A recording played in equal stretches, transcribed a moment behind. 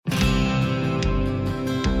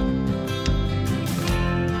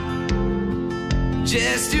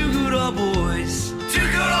Just two good old boys. Two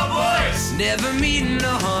good old boys. Never meeting no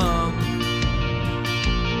harm.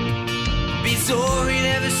 Been sorry,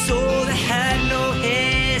 never saw they had no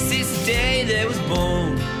hair since the day they was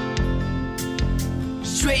born.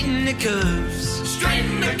 Straighten the curves.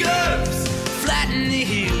 Straighten the curves. Flatten the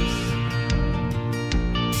heels.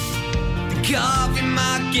 The coffee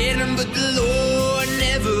might get them, but the Lord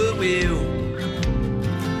never will.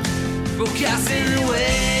 Broadcasting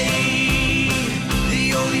away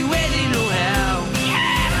the only way they know how.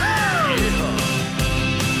 Yeah.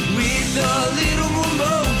 With a little more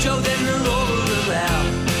mojo than the Lord will allow.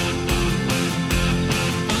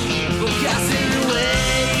 Broadcasting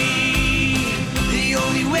away the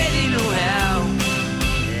only way they know how.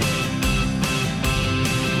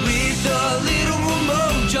 With a little more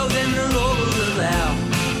mojo than the Lord will allow.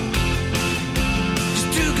 Just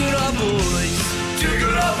two good old boys. Two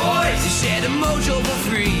good old boys. They share the mojo for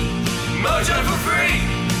free. Mojo for free.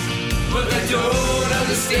 But they don't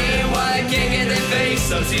understand why they can't get their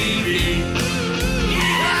face on TV.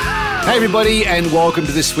 Yeah! Hey everybody, and welcome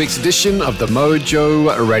to this week's edition of the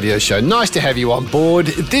Mojo Radio Show. Nice to have you on board.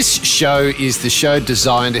 This show is the show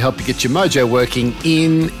designed to help you get your mojo working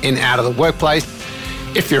in and out of the workplace.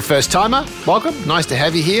 If you're a first timer, welcome. Nice to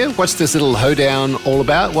have you here. What's this little hoedown all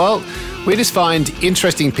about? Well, we just find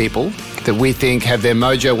interesting people that we think have their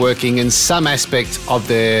mojo working in some aspect of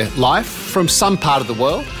their life from some part of the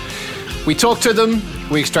world. We talk to them,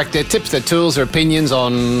 we extract their tips, their tools, their opinions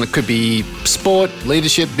on, it could be sport,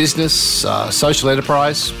 leadership, business, social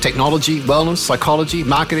enterprise, technology, wellness, psychology,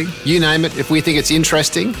 marketing, you name it. If we think it's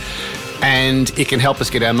interesting and it can help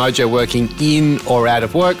us get our mojo working in or out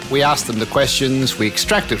of work, we ask them the questions, we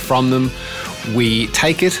extract it from them, we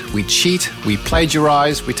take it, we cheat, we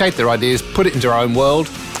plagiarize, we take their ideas, put it into our own world,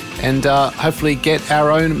 and hopefully get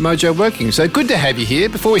our own mojo working. So good to have you here.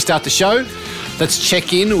 Before we start the show, let's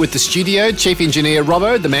check in with the studio. Chief Engineer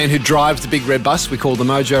Robbo, the man who drives the big red bus we call the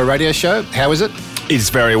Mojo Radio Show. How is it?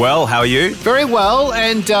 It's very well. How are you? Very well,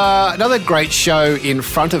 and another great show in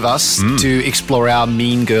front of us to explore our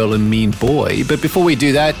mean girl and mean boy. But before we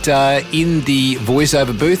do that, in the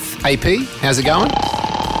voiceover booth, AP, how's it going?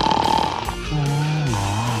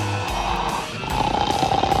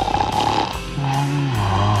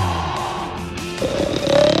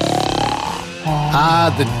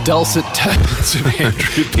 The dulcet tones of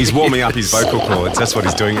Andrew. He's warming up his vocal cords. That's what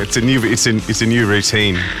he's doing. It's a new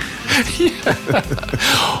routine.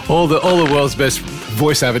 Yeah. All the world's best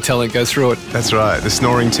voiceover talent goes through it. That's right. The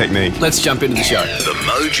snoring technique. Let's jump into the show. The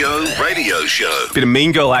Mojo Radio Show. Bit of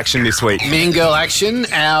mean girl action this week. Mean girl action.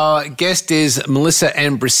 Our guest is Melissa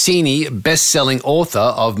Ambrosini, best-selling author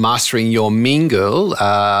of Mastering Your Mean Girl.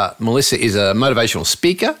 Melissa is a motivational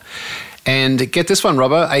speaker. And get this one,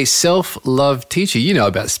 Robbo, a self-love teacher. You know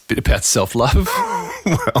a bit about self-love.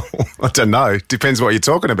 Well, I don't know. Depends what you're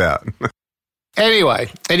talking about. Anyway,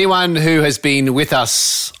 anyone who has been with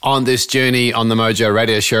us on this journey on the Mojo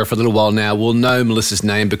Radio Show for a little while now will know Melissa's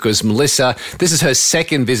name because Melissa, this is her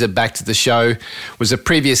second visit back to the show, was a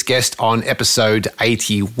previous guest on episode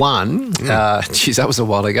 81. Geez, that was a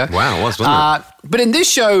while ago. Wow, it was, wasn't it? But in this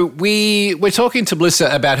show, we're talking to Melissa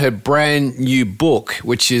about her brand new book,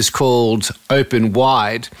 which is called Open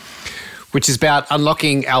Wide, which is about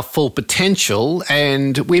unlocking our full potential,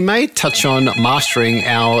 and we may touch on mastering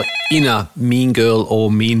our inner mean girl or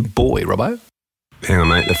mean boy, Robbo. Hang on,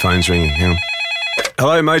 mate. The phone's ringing. Hang on.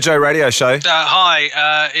 Hello, Mojo Radio Show.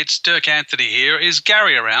 Hi, it's Dirk Anthony here. Is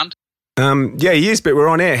Gary around? Yeah, he is, but we're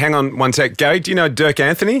on air. Hang on one sec. Gary, do you know Dirk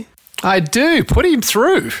Anthony? I do. Put him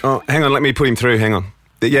through. Oh, hang on. Let me put him through. Hang on.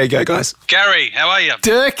 There you go, guys. Gary, how are you?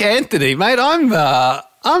 Dirk Anthony, mate.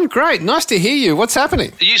 I'm great. Nice to hear you. What's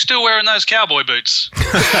happening? Are you still wearing those cowboy boots?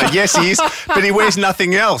 Yes, he is, but he wears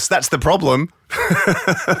nothing else. That's the problem.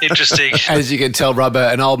 Interesting. As you can tell,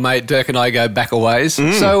 Robbo, an old mate, Dirk and I go back a ways.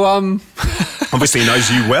 So, obviously he knows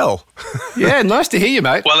you well. Yeah, nice to hear you,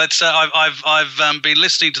 mate. Well, it's I've been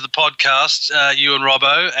listening to the podcast, you and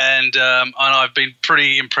Robbo, and I've been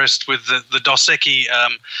pretty impressed with the Dos Equis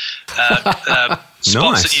spots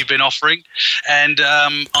Nice. that you've been offering, and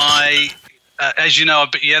as you know,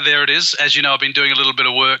 there it is. As you know, I've been doing a little bit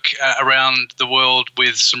of work around the world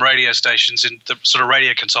with some radio stations in the sort of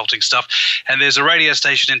radio consulting stuff. And there's a radio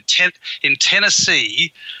station in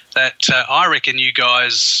Tennessee that I reckon you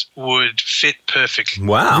guys would fit perfectly.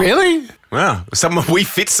 Wow. Really? Wow. We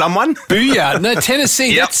fit someone? Booyah. No,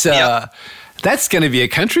 Tennessee, Yep, that's going to be a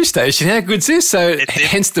country station. How good's this? So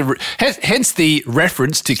hence the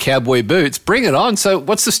reference to cowboy boots. Bring it on. So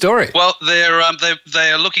what's the story? Well, they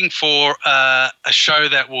are looking for a show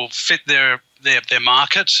that will fit their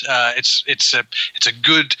market. It's a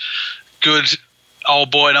good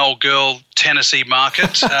old boy and old girl Tennessee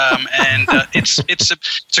market, and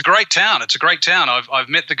it's a great town. It's a great town. I've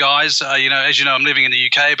met the guys. As you know, I'm living in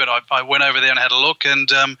the UK, but I went over there and had a look,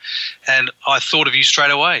 and I thought of you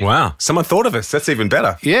straight away. Wow, someone thought of us. That's even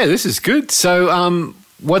better. Yeah, this is good. So,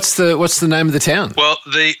 what's the name of the town? Well,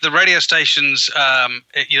 the radio stations,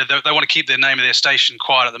 they want to keep their name of their station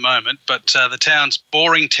quiet at the moment, but the town's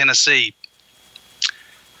Boring, Tennessee.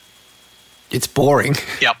 It's boring.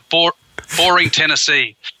 Yeah, Boring,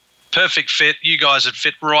 Tennessee. Perfect fit. You guys would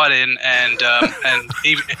fit right in, and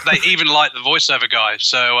they even like the voiceover guy,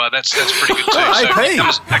 so that's pretty good too. So it comes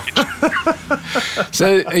as a package.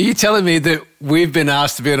 So are you telling me that we've been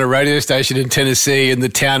asked to be on a radio station in Tennessee and the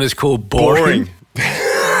town is called Boring?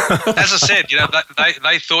 As I said,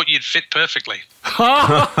 they thought you'd fit perfectly.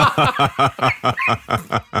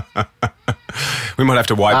 We might have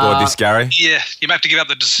to whiteboard this, Gary. Yeah, you might have to give up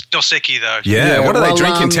the Dos Equis, though. Yeah, what do they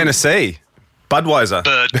drink in Tennessee? Budweiser.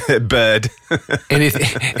 Bird.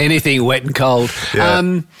 Anything wet and cold.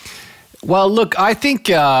 Yeah. Well, look, I think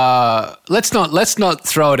let's not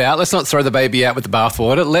throw it out. Let's not throw the baby out with the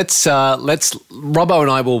bathwater. Let's Robbo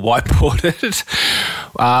and I will whiteboard it.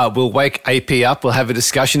 We'll wake AP up. We'll have a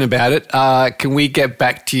discussion about it. Can we get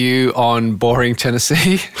back to you on Boring,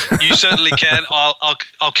 Tennessee? You certainly can. I'll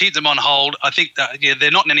keep them on hold. I think that,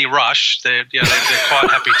 they're not in any rush. They're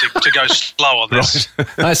quite happy to go slow on this.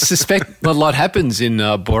 Right. I suspect a lot happens in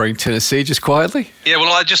Boring, Tennessee, just quietly. Yeah.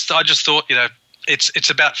 Well, I just thought It's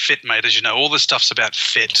about fit, mate, as you know. All this stuff's about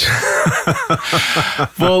fit.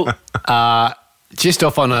 Well, just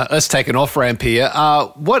off on let's take an off-ramp here.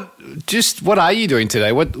 What are you doing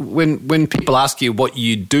today? When people ask you what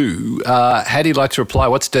you do, how do you like to reply?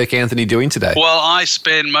 What's Dirk Anthony doing today? Well, I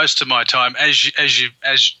spend most of my time, as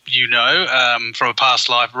you know, from a past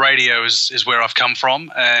life, radio is where I've come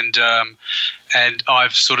from, and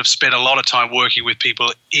I've sort of spent a lot of time working with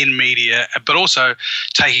people in media, but also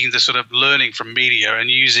taking the sort of learning from media and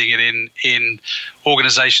using it in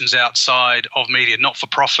organisations outside of media,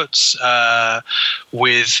 not-for-profits,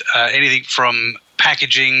 with anything from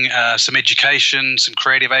packaging, some education, some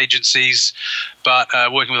creative agencies, but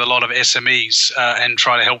working with a lot of SMEs and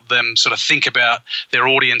trying to help them sort of think about their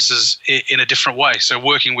audiences in a different way. So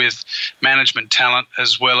working with management talent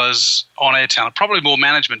as well as on-air talent, probably more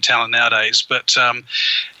management talent nowadays, but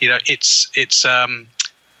it's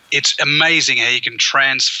amazing how you can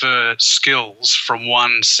transfer skills from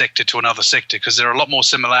one sector to another sector, because there are a lot more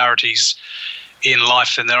similarities in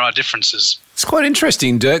life than there are differences. It's quite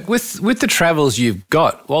interesting, Dirk. With the travels you've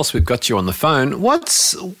got, whilst we've got you on the phone,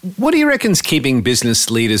 what do you reckon's keeping business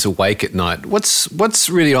leaders awake at night? What's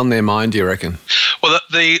really on their mind, do you reckon? Well,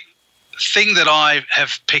 the thing that I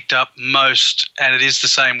have picked up most, and it is the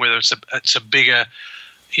same whether it's a bigger,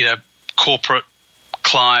 corporate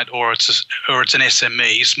client or it's an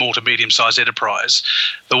SME, small to medium-sized enterprise,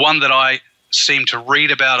 the one that I seem to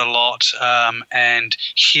read about a lot and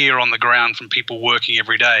hear on the ground from people working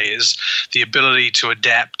every day is the ability to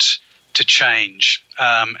adapt to change.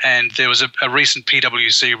 And there was a recent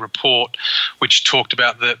PwC report which talked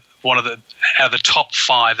about the top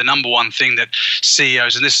 5, the number one thing that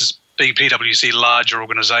CEOs, and this is being PwC larger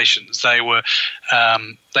organisations,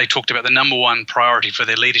 they talked about the number one priority for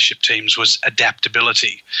their leadership teams was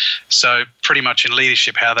adaptability. So pretty much in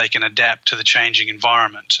leadership, how they can adapt to the changing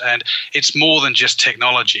environment. And it's more than just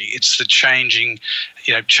technology. It's the changing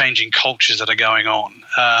cultures that are going on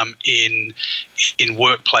in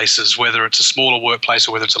workplaces, whether it's a smaller workplace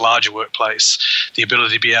or whether it's a larger workplace. The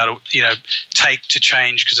ability to be able to, take to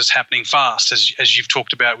change because it's happening fast, as you've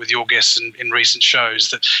talked about with your guests in recent shows,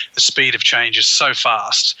 that the speed of change is so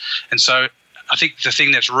fast. And so I think the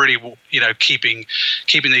thing that's really, keeping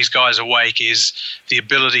these guys awake is the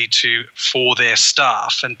ability for their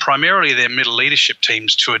staff and primarily their middle leadership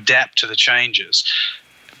teams to adapt to the changes,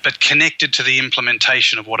 but connected to the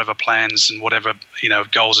implementation of whatever plans and whatever,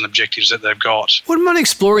 goals and objectives that they've got. Wouldn't mind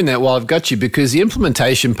exploring that while I've got you, because the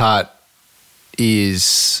implementation part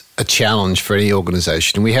is a challenge for any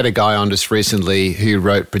organisation. We had a guy on just recently who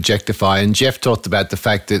wrote Projectify, and Jeff talked about the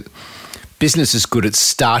fact that business is good at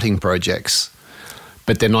starting projects,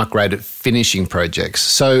 but they're not great at finishing projects.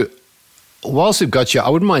 So whilst we've got you, I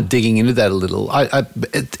wouldn't mind digging into that a little. At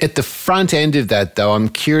the front end of that, though, I'm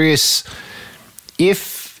curious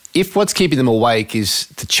if what's keeping them awake is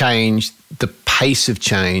to change, the pace of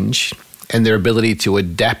change and their ability to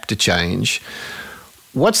adapt to change.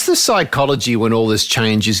 What's the psychology when all this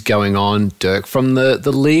change is going on, Dirk, from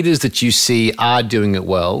the leaders that you see are doing it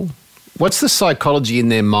well? What's the psychology in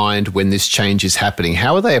their mind when this change is happening?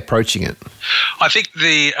 How are they approaching it? I think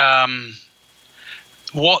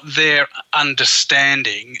what they're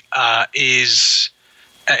understanding is,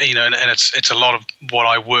 and it's a lot of what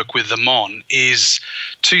I work with them on, is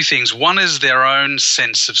two things. One is their own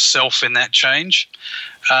sense of self in that change.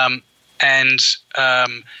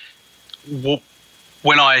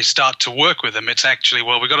 When I start to work with them, it's actually,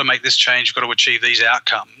 well, we've got to make this change, we've got to achieve these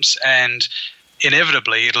outcomes. And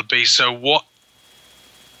inevitably it'll be, so what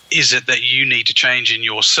is it that you need to change in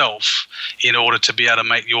yourself in order to be able to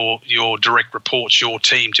make your direct reports, your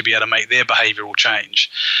team, to be able to make their behavioural change?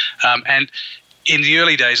 And in the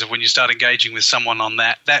early days of when you start engaging with someone on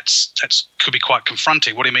that's could be quite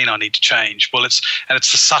confronting. What do you mean I need to change? Well, it's the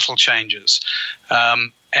subtle changes.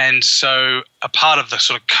 And so a part of the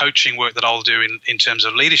sort of coaching work that I'll do in terms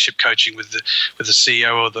of leadership coaching with the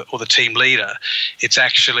CEO or the team leader, it's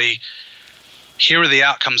actually, here are the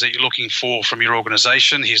outcomes that you're looking for from your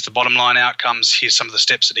organization. Here's the bottom line outcomes. Here's some of the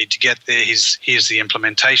steps that need to get there. Here's the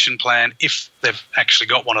implementation plan, if they've actually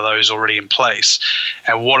got one of those already in place.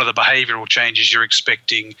 And what are the behavioral changes you're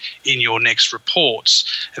expecting in your next reports?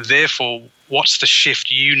 And therefore, what's the shift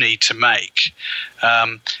you need to make?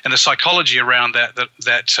 And the psychology around that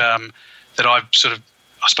I've sort of,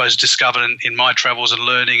 I suppose, discovered in my travels and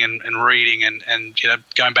learning and reading and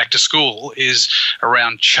going back to school is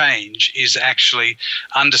around change, is actually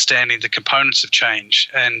understanding the components of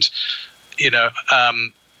change. And the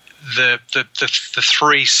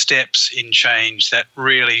three steps in change that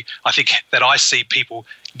really I see people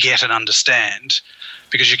get and understand,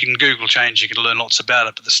 because you can Google change, you can learn lots about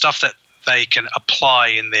it, but the stuff that they can apply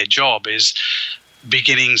in their job is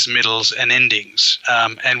beginnings, middles, and endings.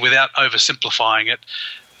 And without oversimplifying it,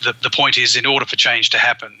 the point is, in order for change to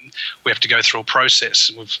happen, we have to go through a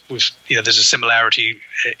process. There's a similarity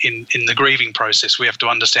in the grieving process. We have to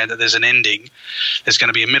understand that there's an ending. There's going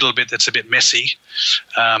to be a middle bit that's a bit messy,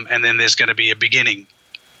 and then there's going to be a beginning.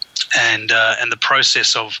 And the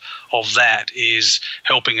process of that is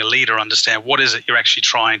helping a leader understand what is it you're actually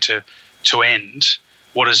trying to end.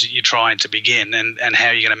 What is it you're trying to begin, and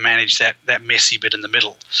how you're going to manage that messy bit in the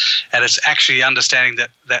middle. And it's actually understanding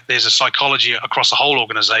that there's a psychology across a whole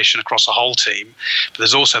organization, across a whole team, but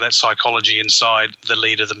there's also that psychology inside the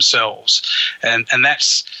leader themselves. And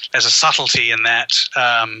there's a subtlety in that,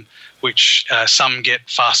 which some get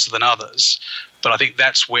faster than others. But I think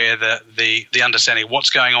that's where the understanding of what's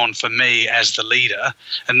going on for me as the leader,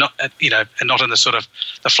 and not in the sort of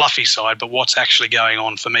the fluffy side, but what's actually going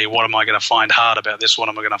on for me. What am I going to find hard about this? What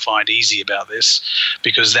am I going to find easy about this?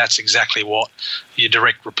 Because that's exactly what your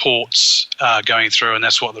direct reports are going through, and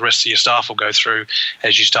that's what the rest of your staff will go through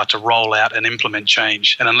as you start to roll out and implement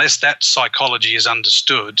change. And unless that psychology is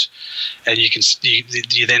understood, and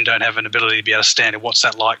you then don't have an ability to be able to stand it, what's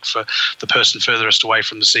that like for the person furthest away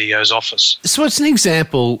from the CEO's office? So it's an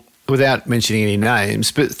example, without mentioning any names,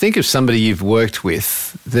 but think of somebody you've worked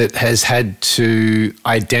with that has had to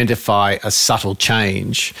identify a subtle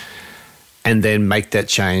change and then make that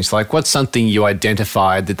change. Like, what's something you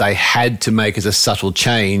identified that they had to make as a subtle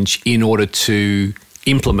change in order to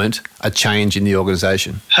implement a change in the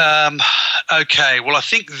organisation? Okay, well, I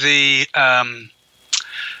think the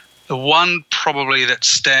one probably that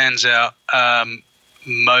stands out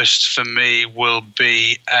most for me will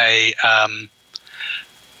be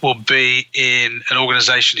in an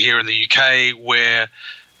organisation here in the UK where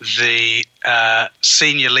the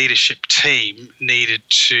senior leadership team needed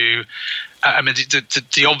to.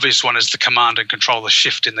 The obvious one is the command and control, the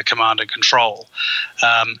shift in the command and control.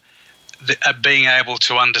 Being able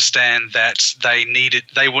to understand that they needed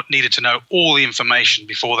to know all the information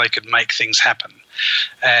before they could make things happen,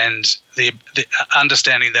 and the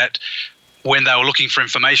understanding that when they were looking for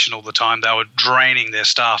information all the time, they were draining their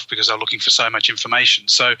staff because they were looking for so much information.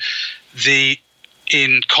 So,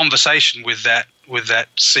 in conversation with that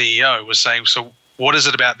CEO was saying, so what is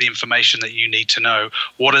it about the information that you need to know?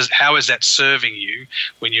 How is that serving you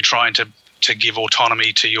when you're trying to give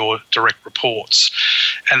autonomy to your direct reports?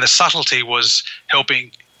 And the subtlety was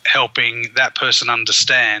helping that person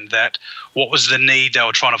understand that what was the need they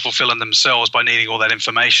were trying to fulfill in themselves by needing all that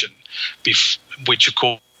information, which of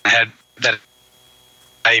course had that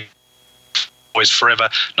always forever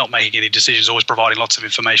not making any decisions, always providing lots of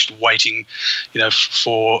information, waiting,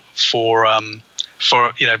 for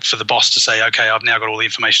the boss to say, okay, I've now got all the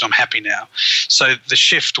information, I'm happy now. So the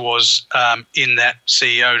shift was in that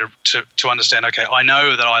CEO to understand, okay, I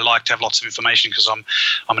know that I like to have lots of information because I'm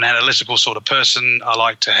an analytical sort of person. I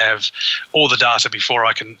like to have all the data before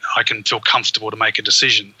I can feel comfortable to make a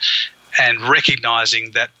decision. And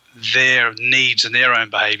recognizing that their needs and their own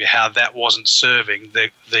behaviour, how that wasn't serving the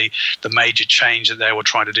major change that they were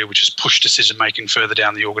trying to do, which is push decision-making further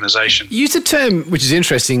down the organisation. You used a term, which is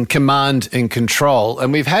interesting, command and control.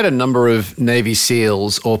 And we've had a number of Navy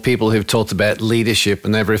SEALs or people who've talked about leadership,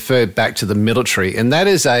 and they've referred back to the military. And that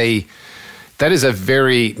is a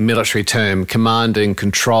very military term, command and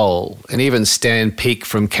control. And even Stan Peake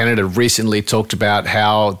from Canada recently talked about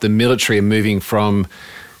how the military are moving from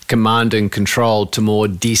command and control to more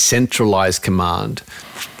decentralized command.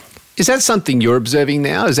 Is that something you're observing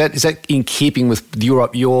now? Is that in keeping with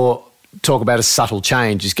your talk about a subtle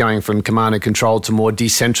change, is going from command and control to more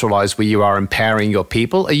decentralized, where you are empowering your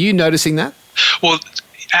people? Are you noticing that? Well,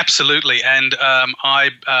 absolutely. And I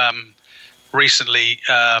recently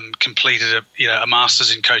completed a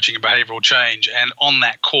master's in coaching and behavioural change, and on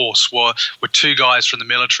that course were two guys from the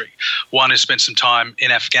military. One who spent some time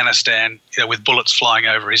in Afghanistan, with bullets flying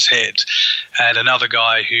over his head, and another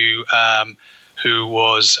guy who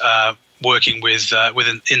was working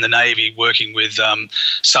in the Navy, working with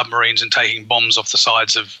submarines and taking bombs off the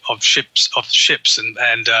sides of ships,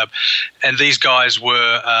 and these guys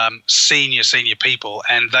were senior people,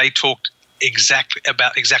 and they talked exactly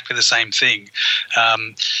the same thing.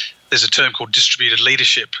 There's a term called distributed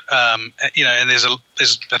leadership, and there's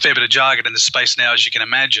a fair bit of jargon in this space now, as you can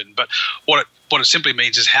imagine. But what it simply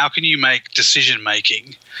means is, how can you make decision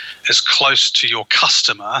making as close to your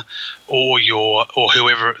customer or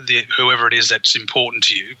whoever it is that's important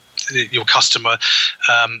to you, your customer,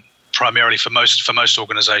 primarily for most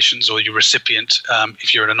organisations, or your recipient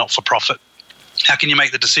if you're in a not-for-profit. How can you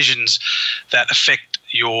make the decisions that affect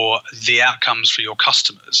the outcomes for your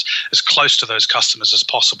customers as close to those customers as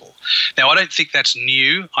possible? Now, I don't think that's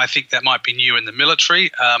new. I think that might be new in the military,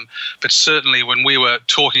 but certainly when we were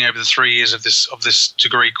talking over the 3 years of this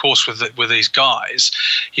degree course with these guys,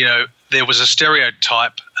 there was a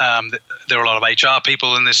stereotype. There were a lot of HR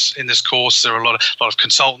people in this course. There were a lot of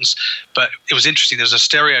consultants, but it was interesting. There was a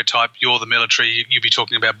stereotype. You're the military. You'd be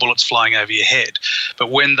talking about bullets flying over your head. But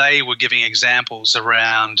when they were giving examples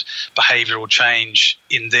around behavioural change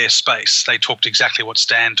in their space, they talked exactly what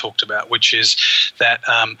Stan talked about, which is that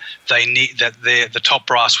the top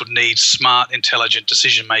brass would need smart, intelligent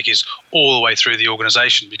decision makers all the way through the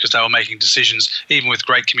organisation, because they were making decisions, even with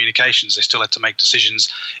great communications, they still had to make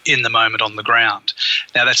decisions in the moment on the ground.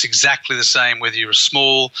 Now, that's exactly the same whether you're a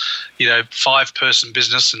small, 5-person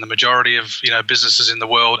business, and the majority of businesses in the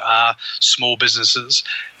world are small businesses,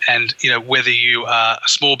 and whether you are a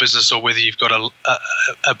small business or whether you've got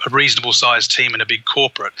a reasonable sized team in a big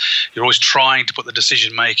corporate, you're always trying to put the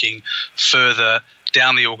decision making further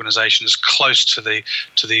down the organisation, as close to the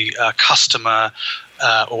customer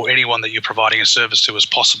or anyone that you're providing a service to as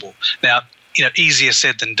possible. Now, easier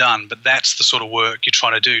said than done, but that's the sort of work you're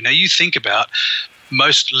trying to do. Now, you think about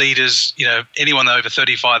most leaders, anyone over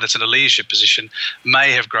 35 that's in a leadership position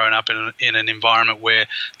may have grown up in an environment where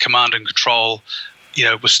command and control,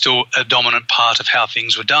 was still a dominant part of how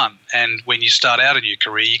things were done. And when you start out in your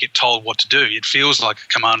career, you get told what to do. It feels like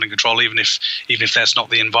command and control, even if that's not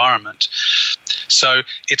the environment. So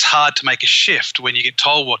it's hard to make a shift when you get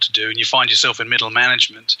told what to do and you find yourself in middle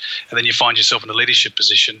management, and then you find yourself in a leadership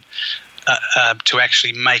position, to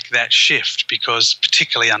actually make that shift, because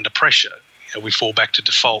particularly under pressure, we fall back to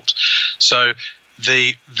default. So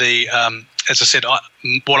as I said,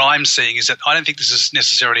 what I'm seeing is that I don't think this is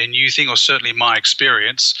necessarily a new thing, or certainly my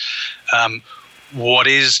experience. What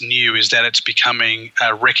is new is that it's becoming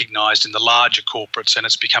recognised in the larger corporates, and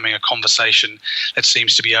it's becoming a conversation that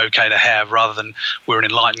seems to be okay to have, rather than we're an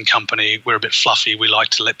enlightened company, we're a bit fluffy, we like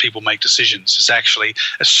to let people make decisions. It's actually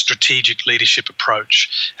a strategic leadership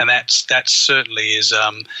approach, and that certainly is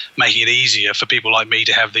making it easier for people like me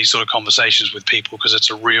to have these sort of conversations with people, because it's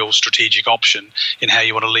a real strategic option in how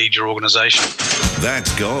you want to lead your organisation.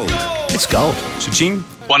 That's gold. It's gold. Cha-ching.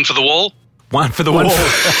 One for the wall. One for the wall.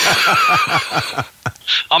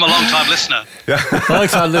 I'm a long-time listener.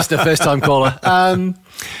 Long-time listener, first-time caller.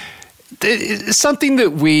 Something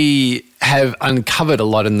that we have uncovered a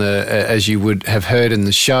lot as you would have heard in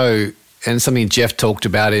the show, and something Jeff talked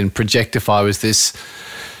about in Projectify, was this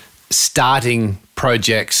starting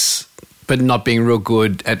projects but not being real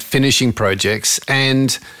good at finishing projects.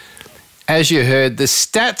 And as you heard, the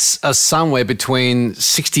stats are somewhere between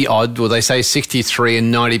 60-odd, or they say 63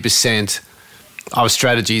 and 90% of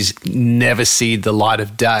strategies never see the light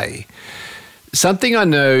of day. Something I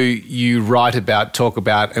know you write about, talk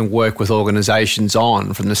about, and work with organisations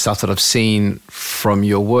on, from the stuff that I've seen from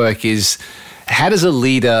your work, is how does a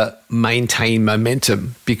leader maintain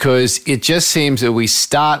momentum? Because it just seems that we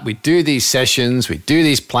do these sessions, we do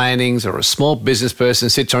these plannings, or a small business person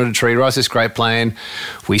sits under a tree, writes this great plan.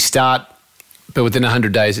 We start, but within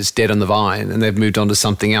 100 days, it's dead on the vine and they've moved on to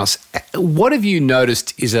something else. What have you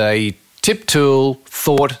noticed is a tip, tool,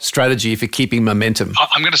 thought, strategy for keeping momentum?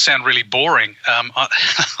 I'm going to sound really boring.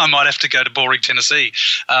 I might have to go to boring Tennessee.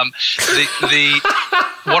 What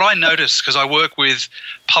I notice, because I work with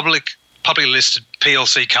publicly listed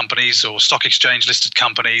PLC companies or stock exchange listed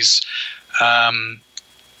companies,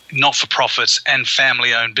 not-for-profits and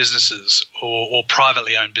family-owned businesses or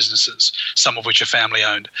privately owned businesses, some of which are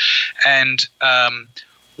family-owned. And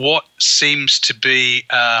what seems to be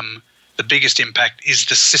the biggest impact is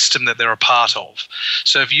the system that they're a part of.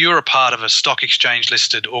 So if you're a part of a stock exchange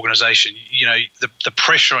listed organization, you know, the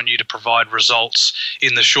pressure on you to provide results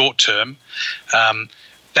in the short term,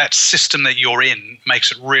 that system that you're in makes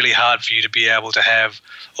it really hard for you to be able to have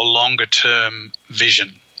a longer term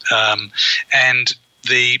vision.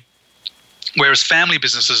 Whereas family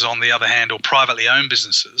businesses, on the other hand, or privately owned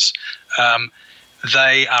businesses,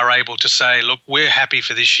 they are able to say, look, we're happy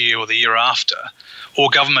for this year or the year after, or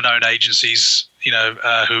government-owned agencies, you know,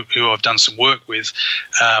 who I've done some work with,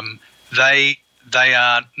 they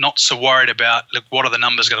are not so worried about, look, what are the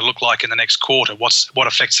numbers going to look like in the next quarter? What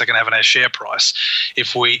effects they're going to have on our share price?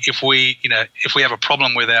 If we have a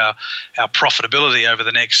problem with our profitability over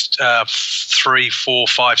the next 3, 4,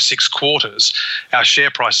 5, 6 quarters, our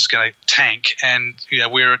share price is going to tank, and you know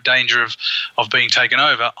we're in danger of being taken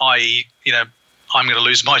over. I.e., you know, I'm going to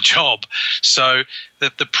lose my job. So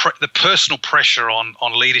the personal pressure on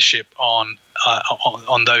leadership on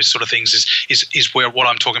those sort of things is where what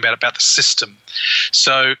I'm talking about the system.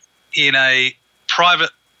 So in a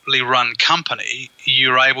privately run company,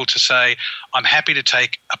 you're able to say, I'm happy to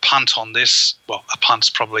take a punt on this. Well, a punt's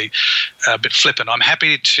probably a bit flippant. I'm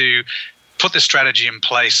happy to put this strategy in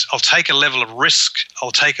place. I'll take a level of risk. I'll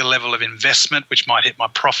take a level of investment, which might hit my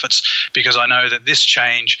profits, because I know that this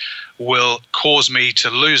change will cause me to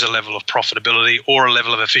lose a level of profitability or a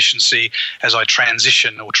level of efficiency as I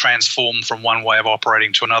transition or transform from one way of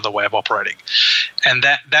operating to another way of operating. And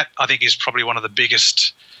that I think is probably one of the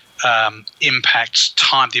biggest impacts,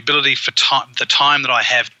 the ability for the time that I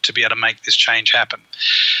have to be able to make this change happen.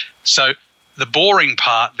 So the boring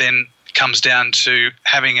part then comes down to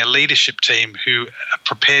having a leadership team who are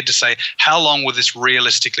prepared to say, how long will this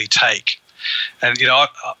realistically take? And, you know,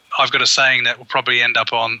 I've got a saying that will probably end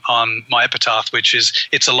up on my epitaph, which is,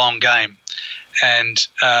 it's a long game. And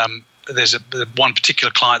there's one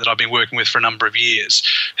particular client that I've been working with for a number of years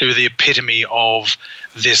who are the epitome of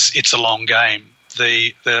this, it's a long game.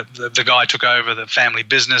 The guy took over the family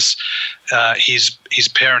business. His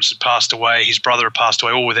parents had passed away. His brother had passed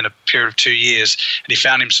away, all within a period of 2 years. And he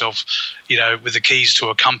found himself, you know, with the keys to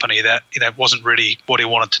a company that, you know, wasn't really what he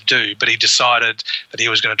wanted to do. But he decided that he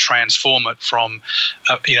was going to transform it from,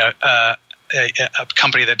 a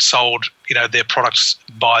company that sold, you know, their products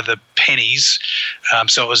by the pennies.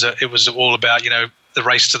 So it was all about, you know, the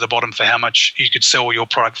race to the bottom for how much you could sell your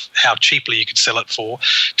product, how cheaply you could sell it for,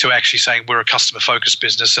 to actually saying we're a customer-focused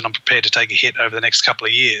business and I'm prepared to take a hit over the next couple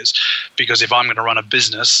of years, because if I'm going to run a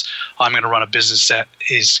business, I'm going to run a business that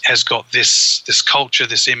has got this culture,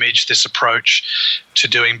 this image, this approach to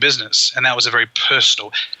doing business. And that was a very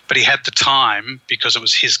personal, but he had the time because it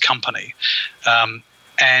was his company.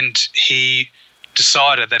 And he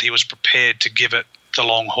decided that he was prepared to give it the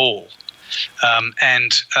long haul.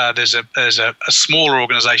 There's a smaller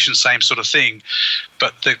organisation, same sort of thing,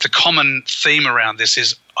 but the common theme around this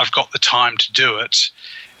is I've got the time to do it,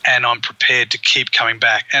 and I'm prepared to keep coming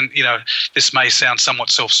back. And you know, this may sound somewhat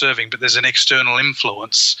self-serving, but there's an external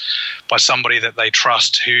influence by somebody that they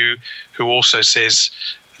trust who also says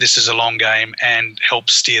this is a long game and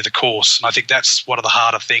helps steer the course. And I think that's one of the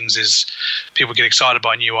harder things is people get excited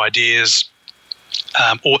by new ideas.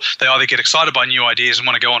 Or they either get excited by new ideas and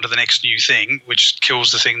want to go on to the next new thing, which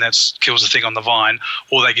kills the thing on the vine,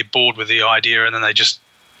 or they get bored with the idea and then they just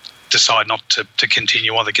decide not to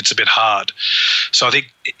continue on. That gets a bit hard. So I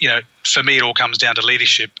think, you know, for me, it all comes down to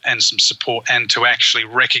leadership and some support, and to actually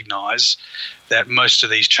recognise that most of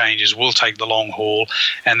these changes will take the long haul,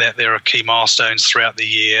 and that there are key milestones throughout the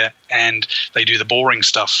year, and they do the boring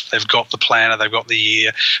stuff. They've got the planner, they've got the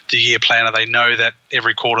year planner. They know that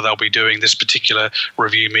every quarter they'll be doing this particular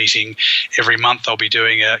review meeting. Every month they'll be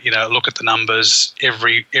doing a look at the numbers.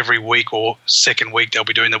 Every week or second week they'll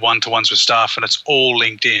be doing the one-to-ones with staff, and it's all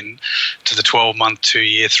linked in to the 12-month,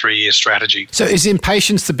 2-year, 3-year strategy. So is impatience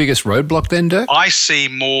patience the biggest roadblock then, Dirk? I see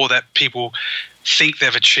more that people think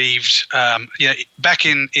they've achieved. Back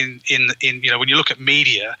in when you look at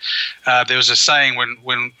media, there was a saying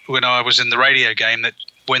when I was in the radio game that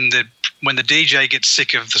when the DJ gets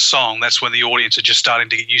sick of the song, that's when the audience are just starting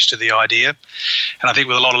to get used to the idea. And I think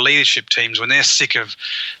with a lot of leadership teams, when they're sick of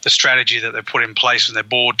the strategy that they put in place and they're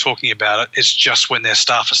bored talking about it, it's just when their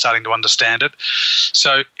staff are starting to understand it.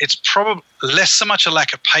 So it's probably less so much a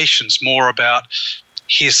lack of patience, more about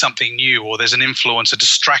here's something new, or there's an influence, a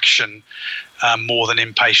distraction, more than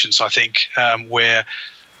impatience, I think, where,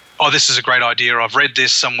 oh, this is a great idea, or I've read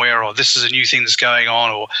this somewhere, or this is a new thing that's going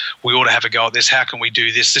on, or we ought to have a go at this. How can we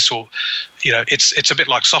do this? This will, it's a bit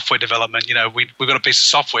like software development. We've got a piece of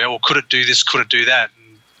software, or could it do this? Could it do that?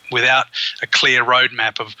 And without a clear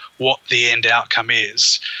roadmap of what the end outcome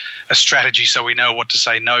is, a strategy so we know what to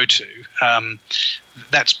say no to,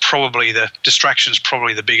 that's probably the distraction's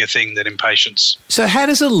probably the bigger thing than impatience. So how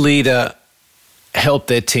does a leader help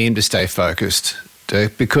their team to stay focused,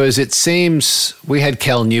 Dirk? Because it seems we had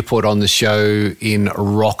Cal Newport on the show in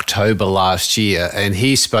October last year, and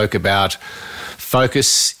he spoke about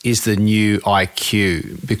focus is the new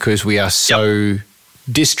IQ because we are so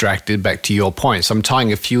distracted, back to your point. So I'm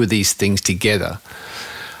tying a few of these things together.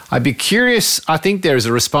 I'd be curious, I think there is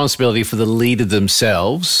a responsibility for the leader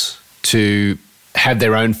themselves to have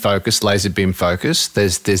their own focus, laser beam focus.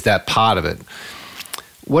 There's that part of it.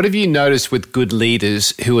 What have you noticed with good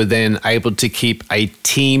leaders who are then able to keep a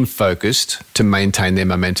team focused to maintain their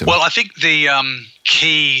momentum? Well, I think the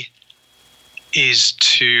key is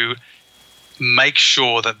to make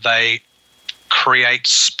sure that they create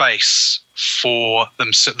space for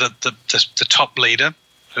them, the top leader,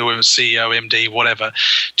 whoever, CEO, MD, whatever,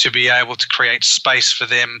 to be able to create space for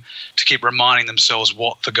them to keep reminding themselves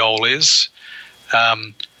what the goal is,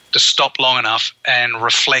 to stop long enough and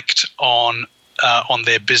reflect on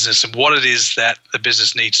their business and what it is that the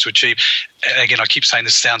business needs to achieve. Again, I keep saying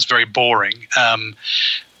this sounds very boring,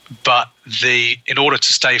 but in order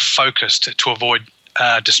to stay focused, to avoid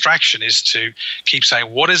distraction, is to keep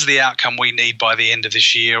saying, what is the outcome we need by the end of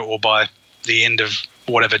this year or by the end of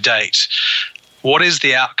whatever date? What is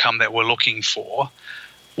the outcome that we're looking for?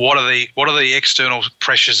 What are the external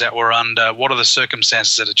pressures that we're under? What are the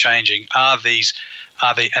circumstances that are changing?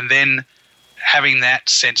 And then having that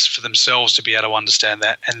sense for themselves to be able to understand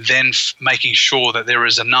that, and then making sure that there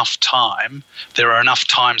are enough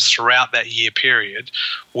times throughout that year period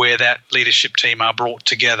where that leadership team are brought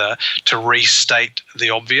together to restate the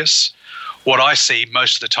obvious. What I see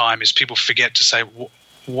most of the time is people forget to say,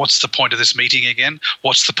 what's the point of this meeting again?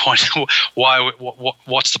 What's the point?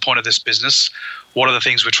 What's the point of this business? What are the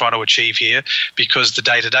things we're trying to achieve here? Because the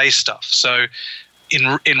day-to-day stuff. So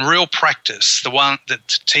in real practice, the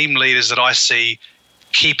team leaders that I see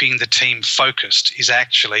keeping the team focused is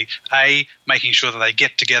actually, making sure that they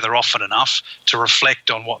get together often enough to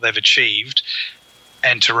reflect on what they've achieved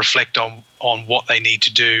and to reflect on what they need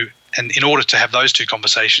to do. And in order to have those two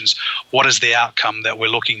conversations, what is the outcome that we're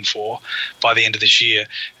looking for by the end of this year?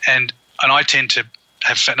 And I tend to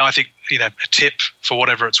have, and I think, a tip for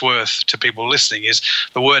whatever it's worth to people listening is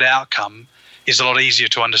the word outcome is a lot easier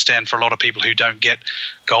to understand for a lot of people who don't get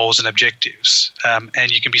goals and objectives.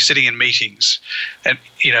 And you can be sitting in meetings and,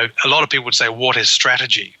 a lot of people would say, what is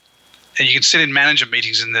strategy? And you can sit in management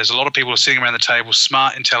meetings and there's a lot of people who are sitting around the table,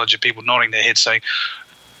 smart, intelligent people nodding their heads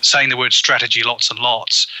saying the word strategy lots and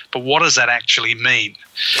lots, but what does that actually mean?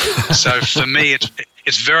 So for me,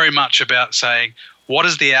 it's very much about saying, what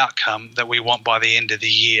is the outcome that we want by the end of the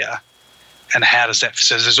year, and how does that?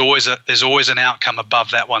 So there's always an outcome above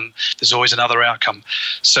that one. There's always another outcome.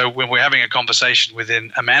 So when we're having a conversation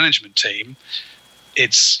within a management team,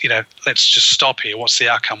 it's let's just stop here. What's the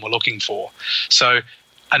outcome we're looking for? So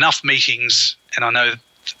enough meetings, and I know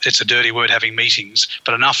it's a dirty word having meetings,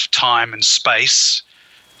 but enough time and space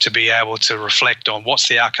to be able to reflect on what's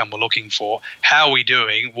the outcome we're looking for, how are we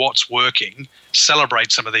doing, what's working,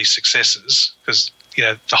 celebrate some of these successes, because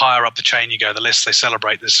the higher up the chain you go, the less they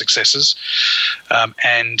celebrate the successes,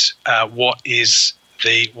 and what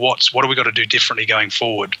have we got to do differently going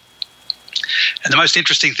forward. And the most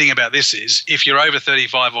interesting thing about this is, if you're over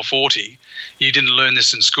 35 or 40, you didn't learn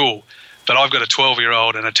this in school, but I've got a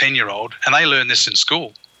 12-year-old and a 10-year-old, and they learn this in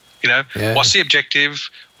school. What's the objective?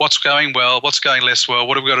 What's going well? What's going less well?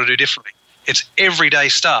 What have we got to do differently? It's everyday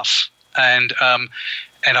stuff. And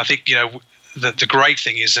I think, the great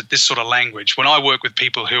thing is that this sort of language, when I work with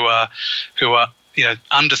people who are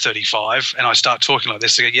under 35 and I start talking like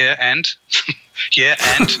this, they go, yeah, and? yeah,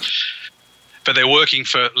 and? But they're working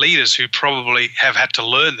for leaders who probably have had to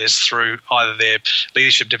learn this through either their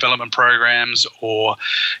leadership development programs or,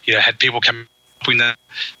 had people come I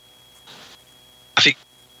think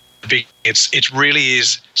it really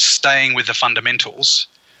is staying with the fundamentals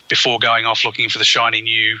before going off looking for the shiny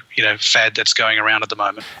new, fad that's going around at the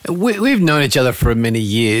moment. We've known each other for many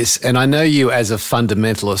years, and I know you as a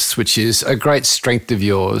fundamentalist, which is a great strength of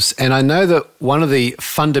yours. And I know that one of the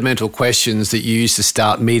fundamental questions that you used to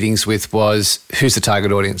start meetings with was, who's the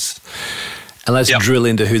target audience? And let's drill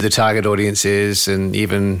into who the target audience is, and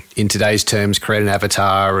even in today's terms, create an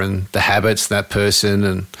avatar and the habits of that person.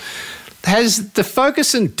 And has the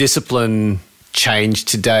focus and discipline changed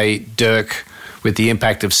today, Dirk, with the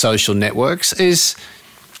impact of social networks? Is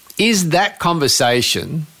that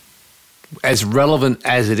conversation, as relevant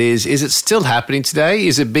as it is it still happening today?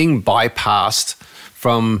 Is it being bypassed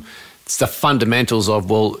from the fundamentals of,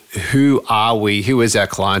 well, who are we, who is our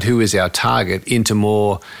client, who is our target, into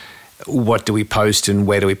more what do we post and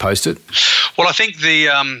where do we post it? Well, I think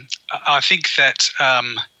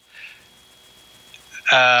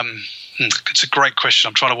it's a great question.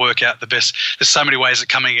 I'm trying to work out the best. There's so many ways of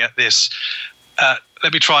coming at this.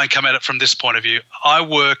 Let me try and come at it from this point of view. I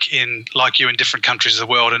work like you, in different countries of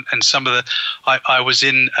the world, and some of I was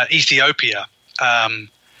in Ethiopia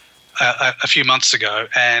a few months ago,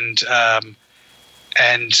 and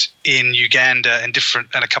in Uganda and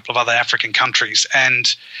a couple of other African countries,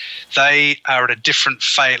 and they are at a different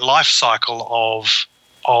life cycle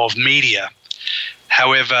of media.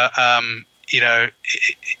 However,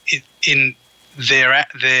 in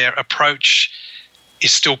their approach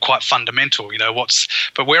is still quite fundamental.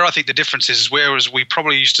 But where I think the difference is whereas we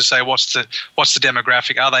probably used to say, what's the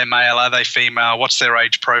demographic? Are they male? Are they female? What's their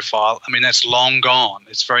age profile? I mean, that's long gone.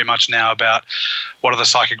 It's very much now about what are the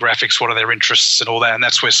psychographics, what are their interests and all that. And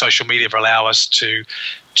that's where social media allow us to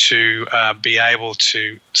be able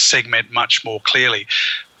to segment much more clearly.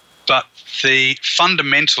 But the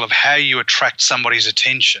fundamental of how you attract somebody's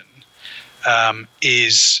attention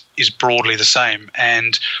is broadly the same.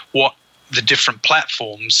 And what the different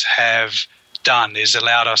platforms have done is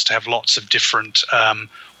allowed us to have lots of different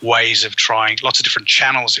ways of trying, lots of different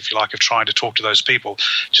channels, if you like, of trying to talk to those people,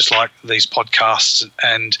 just like these podcasts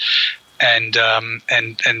and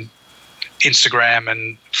Instagram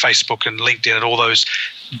and Facebook and LinkedIn and all those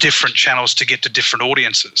different channels to get to different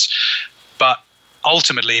audiences. But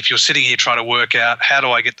ultimately, if you're sitting here trying to work out how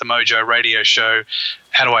do I get the Mojo radio show,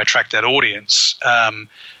 how do I attract that audience,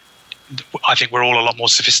 I think we're all a lot more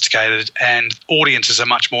sophisticated, and audiences are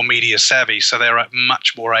much more media savvy, so they're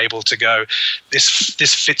much more able to go, this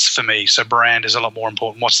fits for me, so brand is a lot more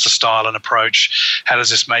important. What's the style and approach? How does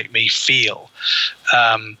this make me feel?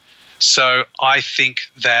 So I think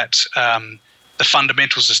that the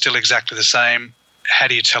fundamentals are still exactly the same. How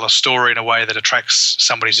do you tell a story in a way that attracts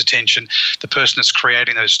somebody's attention? The person that's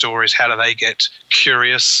creating those stories, how do they get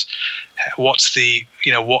curious? What's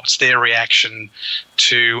their reaction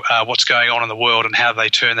to what's going on in the world, and how they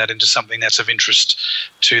turn that into something that's of interest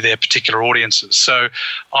to their particular audiences? So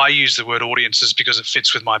I use the word audiences because it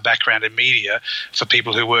fits with my background in media for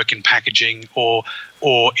people who work in packaging or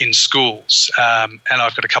in schools. And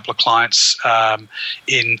I've got a couple of clients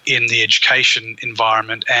in the education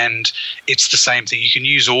environment, and it's the same thing. You can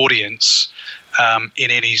use audience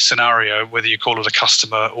in any scenario, whether you call it a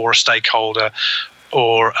customer or a stakeholder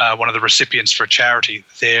or one of the recipients for a charity.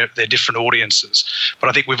 They're different audiences. But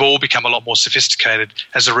I think we've all become a lot more sophisticated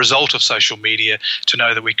as a result of social media to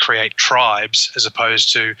know that we create tribes as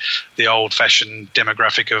opposed to the old-fashioned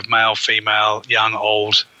demographic of male, female, young,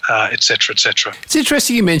 old, et cetera, et cetera. It's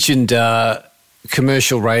interesting you mentioned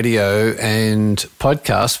commercial radio and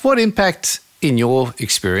podcasts. What impact, in your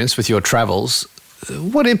experience with your travels,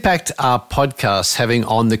 what impact are podcasts having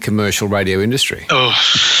on the commercial radio industry? Oh,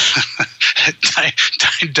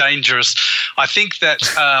 dangerous. I think that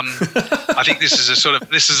I think this is a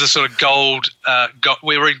sort of gold.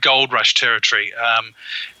 We're in gold rush territory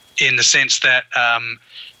in the sense that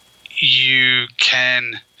you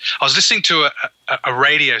can. I was listening to a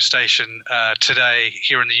radio station today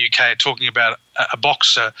here in the UK talking about a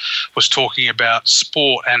boxer was talking about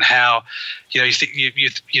sport and how he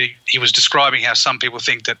was describing how some people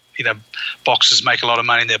think that boxers make a lot of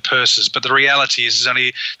money in their purses, but the reality is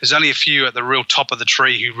there's only a few at the real top of the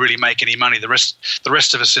tree who really make any money. The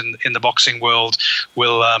rest of us in the boxing world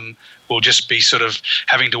will just be sort of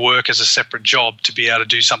having to work as a separate job to be able to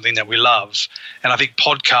do something that we love. And I think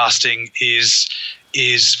podcasting is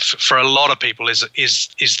for a lot of people is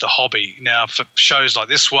the hobby. Now, for shows like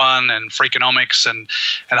this one and Freakonomics and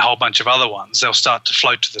a whole bunch of other ones, they'll start to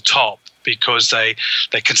float to the top because they're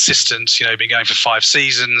consistent, been going for 5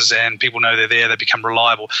 seasons and people know they're there, they become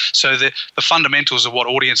reliable. So the fundamentals of what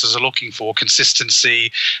audiences are looking for,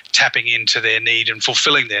 consistency, tapping into their need and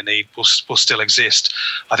fulfilling their need will still exist.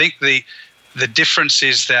 I think the difference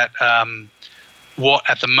is that what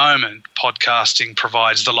at the moment podcasting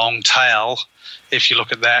provides the long tail, if you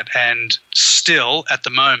look at that, and still at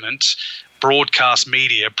the moment broadcast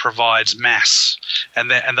media provides mass,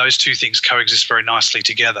 and those two things coexist very nicely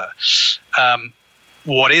together.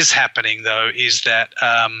 What is happening though is that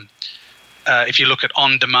if you look at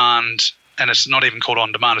on demand, and it's not even called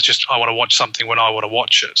on demand, it's just I want to watch something when I want to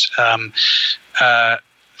watch it.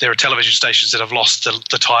 There are television stations that have lost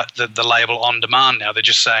the label on demand now. They're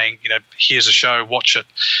just saying, here's a show, watch it.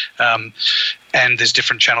 And there's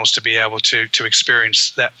different channels to be able to experience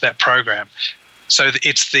that program. So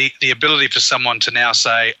it's the ability for someone to now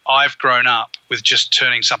say, I've grown up with just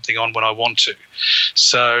turning something on when I want to.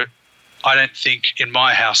 So I don't think in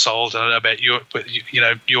my household, I don't know about your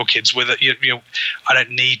kids, whether I don't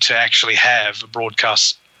need to actually have a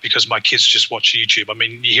broadcast because my kids just watch YouTube. I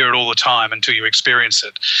mean, you hear it all the time until you experience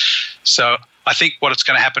it. So I think what's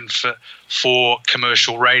going to happen for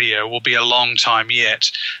commercial radio will be a long time yet.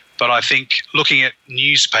 But I think looking at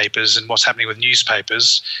newspapers and what's happening with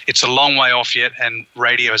newspapers, it's a long way off yet, and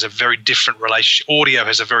radio has a very different relationship. Audio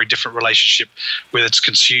has a very different relationship with its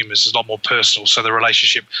consumers. It's a lot more personal, so the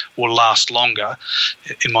relationship will last longer,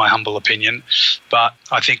 in my humble opinion. But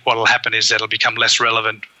I think what will happen is that it'll become less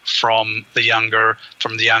relevant from the younger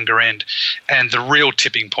end. And the real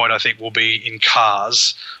tipping point, I think, will be in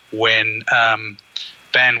cars when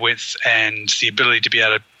bandwidth and the ability to be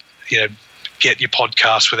able to, get your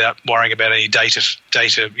podcast without worrying about any data,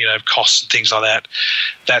 costs and things like that.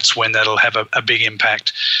 That's when that'll have a big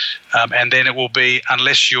impact. And then it will be,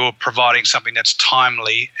 unless you're providing something that's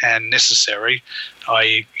timely and necessary,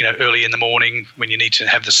 i.e., early in the morning when you need to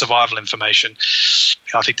have the survival information,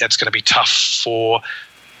 I think that's going to be tough for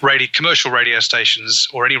commercial radio stations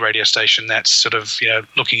or any radio station that's sort of,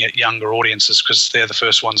 looking at younger audiences, because they're the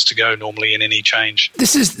first ones to go normally in any change.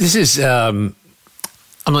 This is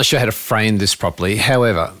I'm not sure how to frame this properly.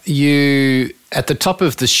 However, at the top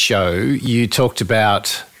of the show, you talked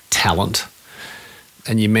about talent,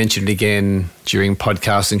 and you mentioned it again during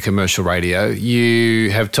podcast and commercial radio.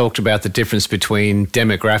 You have talked about the difference between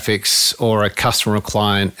demographics or a customer or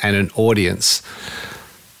client and an audience.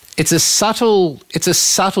 It's a subtlety,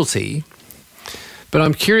 but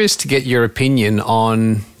I'm curious to get your opinion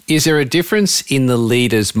on, is there a difference in the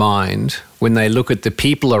leader's mind when they look at the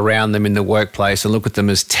people around them in the workplace and look at them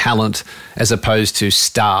as talent as opposed to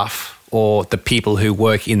staff or the people who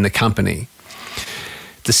work in the company?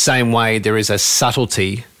 The same way there is a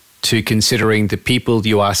subtlety to considering the people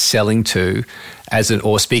you are selling to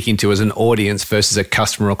or speaking to as an audience versus a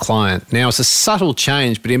customer or client. Now, it's a subtle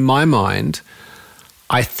change, but in my mind,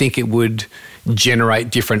 I think it would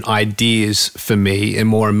generate different ideas for me and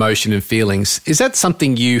more emotion and feelings. Is that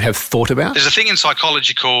something you have thought about? There's a thing in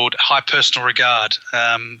psychology called high personal regard,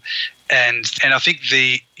 and I think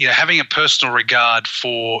having a personal regard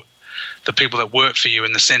for the people that work for you,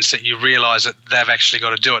 in the sense that you realise that they've actually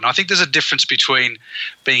got to do it. And I think there's a difference between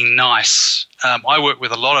being nice. I work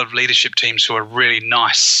with a lot of leadership teams who are really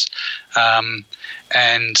nice,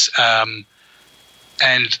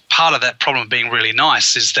 and part of that problem of being really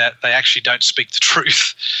nice is that they actually don't speak the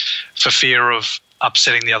truth for fear of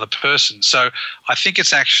upsetting the other person. So I think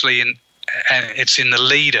it's actually in the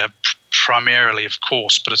leader primarily, of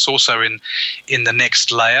course, but it's also in the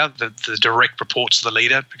next layer, the direct reports of the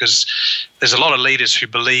leader, because there's a lot of leaders who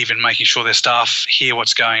believe in making sure their staff hear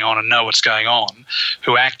what's going on and know what's going on,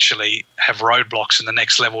 who actually have roadblocks in the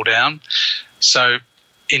next level down. So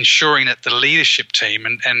ensuring that the leadership team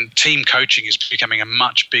and team coaching is becoming a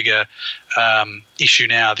much bigger issue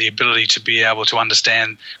now, the ability to be able to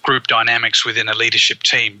understand group dynamics within a leadership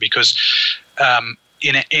team, because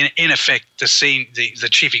in effect, the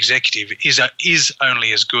chief executive is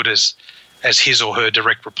only as good as his or her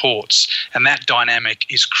direct reports, and that dynamic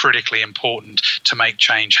is critically important to make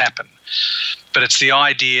change happen. But it's the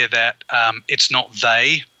idea that it's not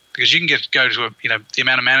they. Because you can go to the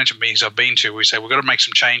amount of management meetings I've been to, we say we've got to make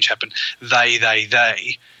some change happen. They,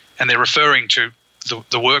 and they're referring to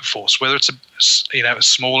the workforce, whether it's a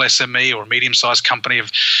small SME or a medium-sized company of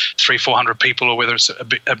 300-400 people, or whether it's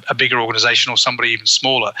a bigger organisation or somebody even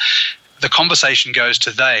smaller. The conversation goes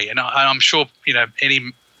to they, and I'm sure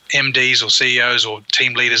any MDs or CEOs or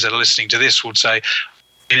team leaders that are listening to this would say,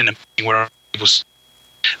 in a meeting where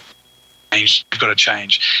you've got to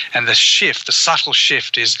change. And the subtle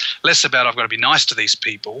shift is less about I've got to be nice to these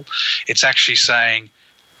people. It's actually saying,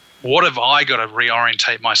 what have I got to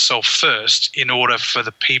reorientate myself first in order for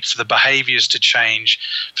the behaviours to change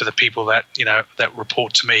for the people that that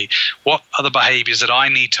report to me? What are the behaviours that I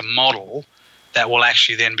need to model that will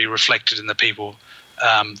actually then be reflected in the people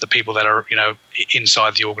that are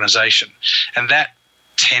inside the organisation? And that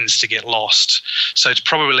tends to get lost. So it's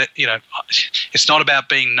probably it's not about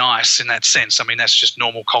being nice in that sense. I mean, that's just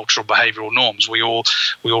normal cultural behavioural norms. We all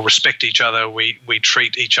respect each other. We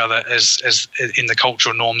treat each other as in the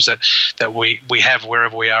cultural norms that we have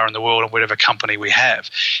wherever we are in the world and whatever company we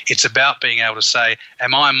have. It's about being able to say,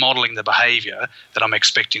 am I modelling the behaviour that I'm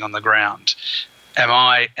expecting on the ground? Am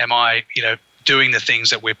I doing the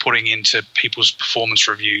things that we're putting into people's performance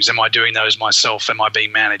reviews? Am I doing those myself? Am I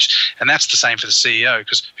being managed? And that's the same for the CEO,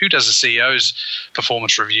 because who does the CEO's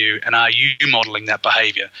performance review, and are you modelling that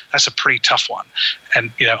behaviour? That's a pretty tough one.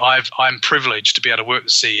 And I'm privileged to be able to work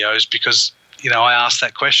with CEOs because I ask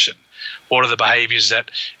that question: what are the behaviours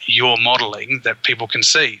that you're modelling that people can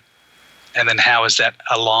see, and then how is that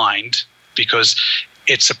aligned? Because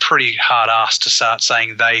it's a pretty hard ask to start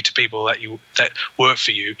saying they to people that work for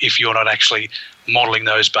you if you're not actually modelling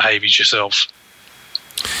those behaviours yourself.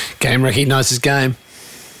 Game recognises game.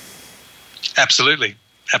 Absolutely.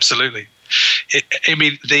 The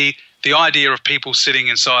idea of people sitting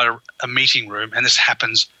inside a meeting room, and this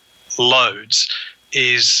happens loads,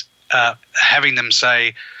 is having them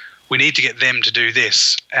say, we need to get them to do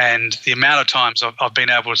this. And the amount of times I've been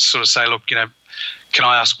able to sort of say, look, can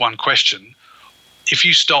I ask one question? If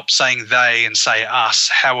you stop saying they and say us,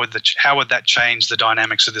 how would that change the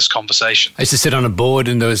dynamics of this conversation? I used to sit on a board,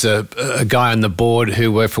 and there was a guy on the board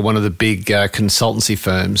who worked for one of the big consultancy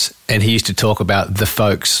firms, and he used to talk about the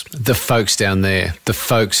folks down there, the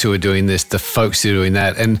folks who are doing this, the folks who are doing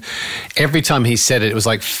that. And every time he said it was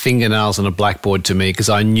like fingernails on a blackboard to me, because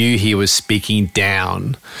I knew he was speaking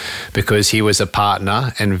down because he was a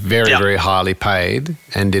partner and very, very highly paid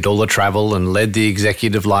and did all the travel and led the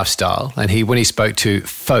executive lifestyle. And when he spoke to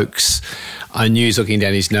folks, I knew he was looking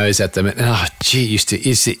down his nose at them, and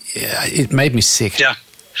it made me sick. Yeah.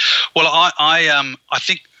 Well, I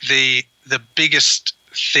think the biggest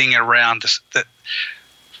thing around this, that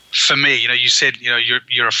for me, you said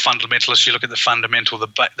you're a fundamentalist. You look at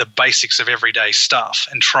the basics of everyday stuff,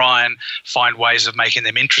 and try and find ways of making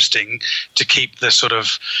them interesting to keep the sort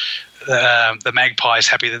of the magpie's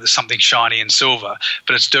happy that there's something shiny and silver,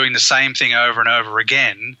 but it's doing the same thing over and over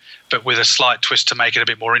again, but with a slight twist to make it a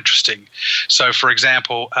bit more interesting. So, for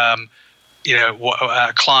example, a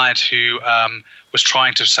client who was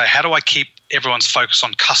trying to say, how do I keep everyone's focus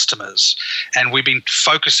on customers? And we've been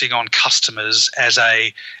focusing on customers as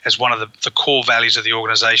one of the core values of the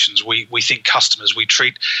organizations. We think customers, we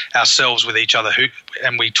treat ourselves with each other,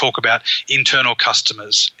 and we talk about internal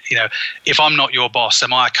customers. If I'm not your boss,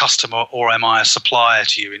 am I a customer or am I a supplier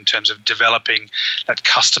to you, in terms of developing that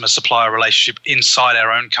customer-supplier relationship inside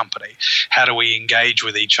our own company? How do we engage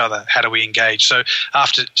with each other? How do we engage? So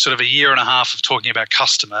after sort of a year and a half of talking about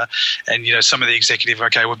customer, and some of the executive,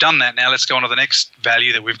 okay, we've done that, now let's go on to the next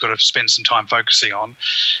value that we've got to spend some time focusing on.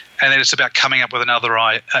 And then it's about coming up with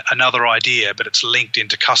another idea, but it's linked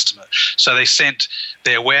into customer. So they sent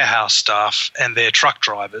their warehouse staff and their truck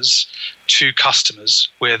drivers to customers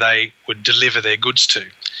where they would deliver their goods to.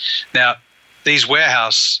 Now, these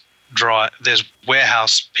there's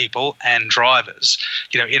warehouse people and drivers,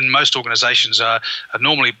 in most organizations are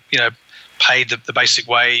normally, paid the basic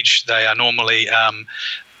wage. They are normally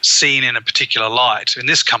seen in a particular light. In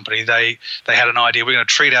this company, they had an idea: we're going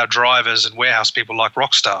to treat our drivers and warehouse people like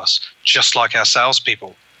rock stars, just like our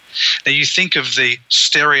salespeople. Now, you think of the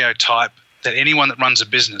stereotype that anyone that runs a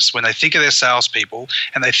business, when they think of their salespeople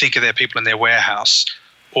and they think of their people in their warehouse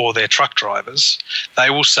or their truck drivers, they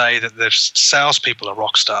will say that the salespeople are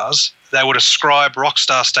rock stars. They would ascribe rock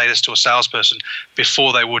star status to a salesperson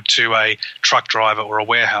before they would to a truck driver or a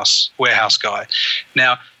warehouse guy.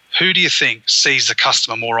 Now, who do you think sees the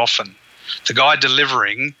customer more often? The guy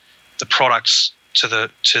delivering the products to the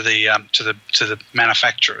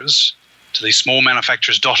manufacturers, to these small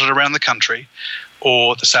manufacturers dotted around the country,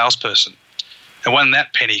 or the salesperson? And when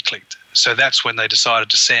that penny clicked, so that's when they decided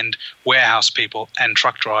to send warehouse people and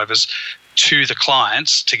truck drivers to the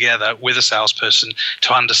clients together with a salesperson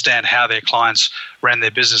to understand how their clients ran their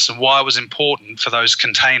business and why it was important for those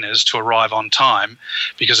containers to arrive on time.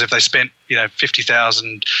 Because if they spent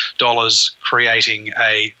 $50,000 creating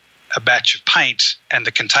a batch of paint and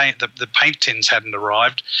the paint tins hadn't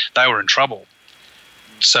arrived, they were in trouble.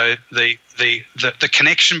 So the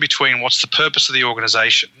connection between what's the purpose of the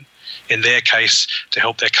organization in their case, to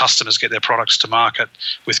help their customers get their products to market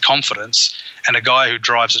with confidence, and a guy who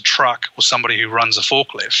drives a truck or somebody who runs a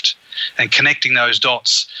forklift, and connecting those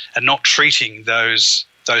dots and not treating those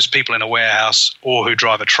people in a warehouse or who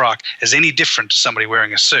drive a truck as any different to somebody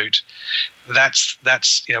wearing a suit. That's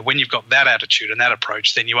when you've got that attitude and that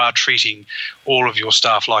approach, then you are treating all of your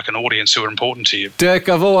staff like an audience who are important to you. Dirk,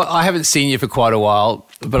 I haven't seen you for quite a while,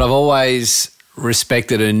 but I've always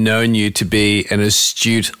respected and known you to be an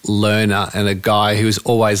astute learner and a guy who's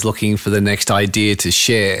always looking for the next idea to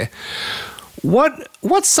share.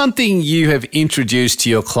 What's something you have introduced to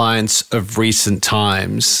your clients of recent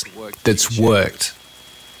times that's worked?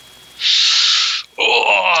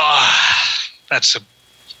 Oh, that's a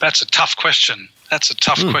tough question. That's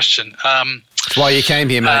question. That's why you came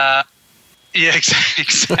here, mate. Yeah,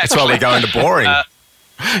 exactly. That's why we're going to boring.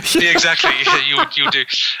 Yeah, exactly. Yeah, you do.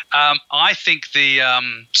 I think the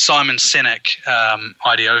Simon Sinek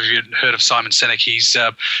idea. Have you heard of Simon Sinek? He's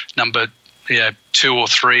number 2 or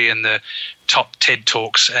 3 in the top TED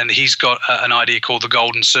Talks, and he's got an idea called the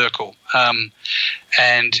Golden Circle.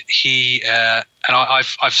 And he and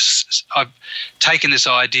I've taken this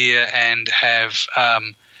idea and have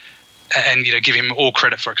give him all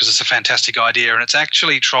credit for it, because it's a fantastic idea, and it's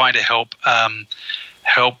actually trying to help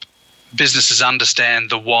businesses understand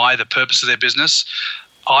the why, the purpose of their business.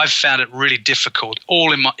 I've found it really difficult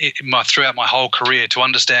throughout my whole career to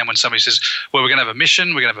understand when somebody says, well, we're going to have a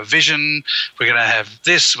mission, we're going to have a vision, we're going to have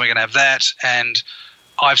this, we're going to have that. And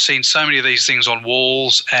I've seen so many of these things on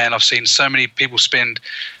walls, and I've seen so many people spend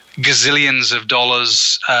gazillions of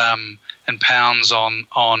dollars and pounds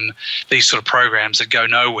on these sort of programs that go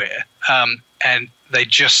nowhere. And they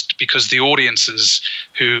just, because the audiences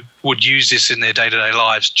who would use this in their day-to-day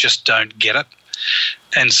lives just don't get it.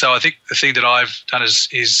 And so I think the thing that I've done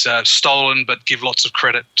is stolen, but give lots of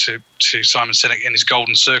credit to Simon Sinek and his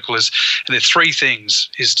Golden Circle and there are 3 things,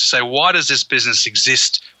 is to say, why does this business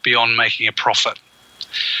exist beyond making a profit?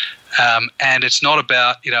 And it's not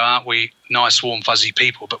about, aren't we nice, warm, fuzzy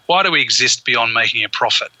people, but why do we exist beyond making a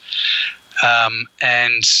profit?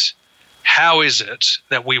 And how is it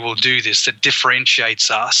that we will do this that differentiates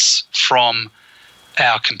us from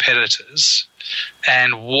our competitors?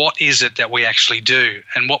 And what is it that we actually do?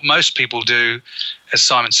 And what most people do, as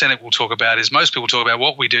Simon Sinek will talk about, is most people talk about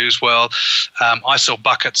what we do is, well, I sell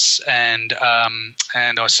buckets and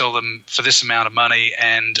I sell them for this amount of money,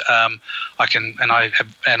 and I can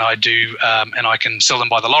sell them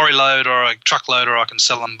by the lorry load or a truckload, or I can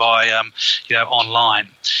sell them by online.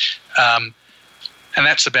 And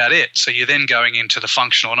that's about it. So you're then going into the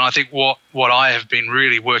functional. And I think what I have been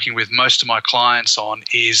really working with most of my clients on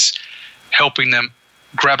is helping them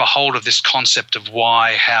grab a hold of this concept of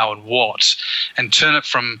why, how, and what, and turn it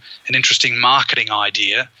from an interesting marketing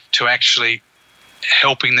idea to actually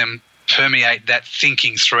helping them permeate that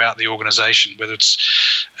thinking throughout the organization, whether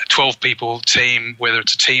it's a 12-people team, whether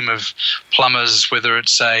it's a team of plumbers, whether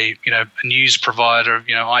it's a news provider,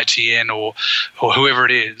 ITN or whoever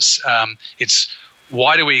it is. It's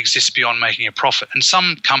why do we exist beyond making a profit? And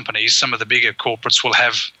some companies, some of the bigger corporates, will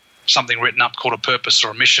have something written up called a purpose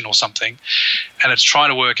or a mission or something, and it's trying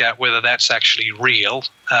to work out whether that's actually real.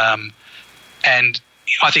 And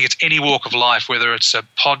I think it's any walk of life, whether it's a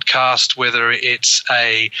podcast, whether it's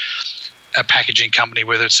a packaging company,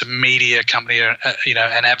 whether it's a media company, or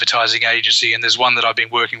an advertising agency. And there's one that I've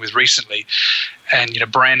been working with recently, and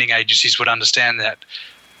branding agencies would understand that.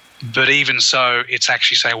 But even so, it's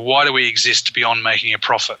actually saying, why do we exist beyond making a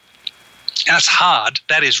profit? And it's hard.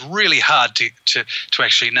 That is really hard to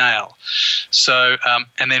actually nail. So,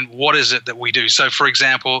 and then what is it that we do? So, for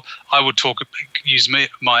example, I would use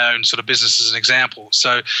my own sort of business as an example.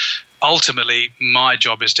 So, ultimately, my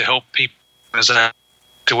job is to help people to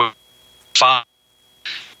work fast.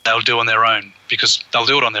 They'll do on their own, because they'll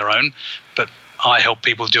do it on their own. But I help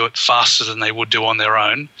people do it faster than they would do on their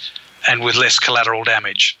own, and with less collateral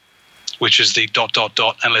damage, which is the ...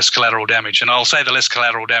 and less collateral damage. And I'll say the less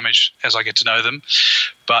collateral damage as I get to know them,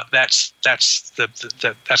 but that's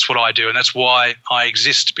what I do, and that's why I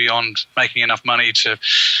exist beyond making enough money to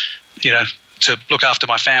look after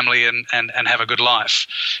my family and have a good life.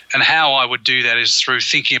 And how I would do that is through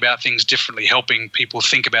thinking about things differently, helping people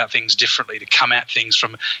think about things differently, to come at things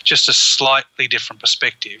from just a slightly different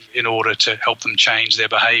perspective in order to help them change their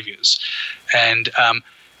behaviors. And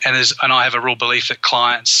I have a real belief that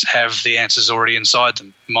clients have the answers already inside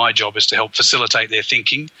them. My job is to help facilitate their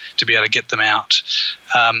thinking, to be able to get them out.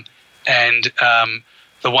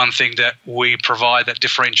 The one thing that we provide that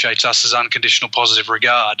differentiates us is unconditional positive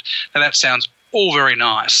regard. Now, that sounds all very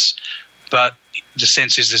nice, but the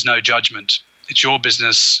sense is there's no judgment. It's your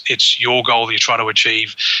business. It's your goal that you're trying to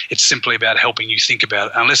achieve. It's simply about helping you think about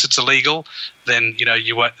it. Unless it's illegal, then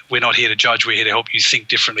we're not here to judge. We're here to help you think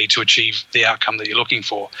differently to achieve the outcome that you're looking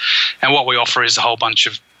for. And what we offer is a whole bunch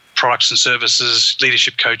of products and services,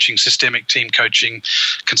 leadership coaching, systemic team coaching,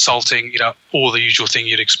 consulting, all the usual thing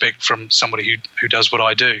you'd expect from somebody who does what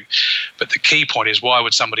I do. But the key point is, why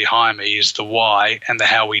would somebody hire me, is the why and the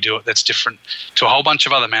how we do it. That's different to a whole bunch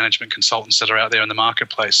of other management consultants that are out there in the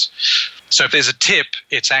marketplace. So if there's a tip,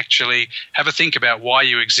 it's actually have a think about why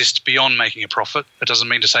you exist beyond making a profit. That doesn't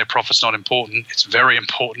mean to say profit's not important. It's very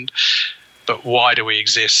important. But why do we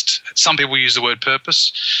exist? Some people use the word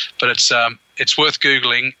purpose, but it's worth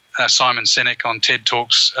Googling Simon Sinek on TED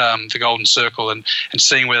Talks, The Golden Circle, and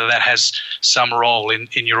seeing whether that has some role in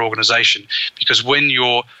your organization. Because when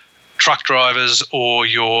your truck drivers or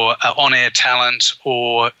your on-air talent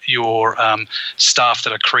or your staff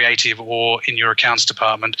that are creative or in your accounts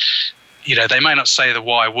department, they may not say the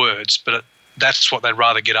why words, but that's what they'd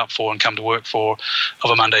rather get up for and come to work for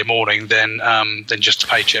of a Monday morning than just a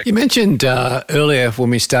paycheck. You mentioned earlier when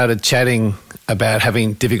we started chatting about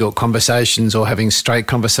having difficult conversations or having straight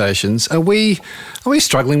conversations. Are we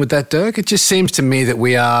struggling with that, Dirk? It just seems to me that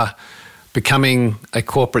we are becoming a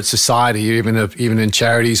corporate society, even in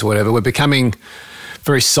charities or whatever. We're becoming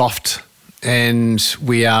very soft, and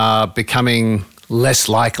we are becoming less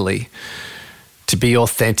likely to be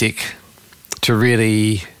authentic, to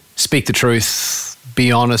really speak the truth,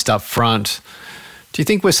 be honest up front. Do you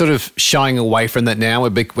think we're sort of shying away from that now,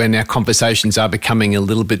 when our conversations are becoming a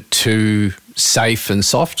little bit too safe and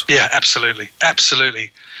soft? Yeah, absolutely.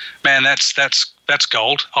 Absolutely. Man, that's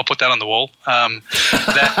gold. I'll put that on the wall. I'll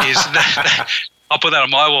put that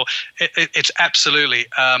on my wall. It's absolutely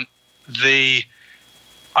I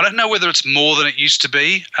don't know whether it's more than it used to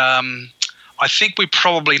be. I think we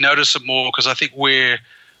probably notice it more because I think we're,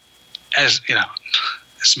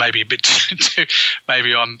 this may be a bit too,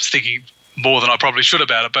 maybe I'm thinking more than I probably should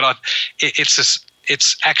about it, but it's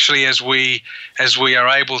actually as we are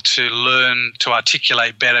able to learn to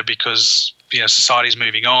articulate better, because society's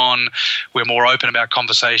moving on, we're more open about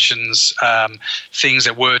conversations, things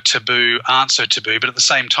that were taboo aren't so taboo. But at the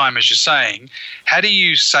same time, as you're saying, how do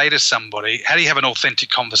you say to somebody, how do you have an authentic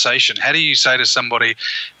conversation? How do you say to somebody,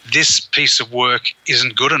 this piece of work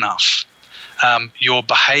isn't good enough? Your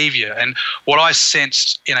behavior. And what I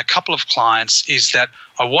sensed in a couple of clients is that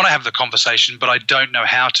I want to have the conversation, but I don't know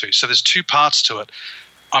how to. So there's two parts to it.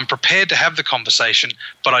 I'm prepared to have the conversation,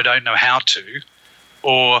 but I don't know how to.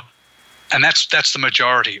 And that's the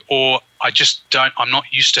majority. Or I just don't, I'm not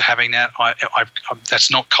used to having that.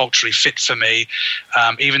 That's not culturally fit for me.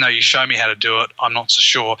 Even though you show me how to do it, I'm not so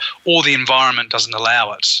sure. Or the environment doesn't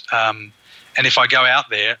allow it. And if I go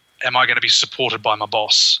out there, am I going to be supported by my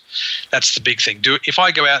boss? That's the big thing. If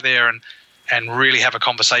I go out there and really have a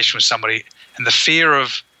conversation with somebody, and the fear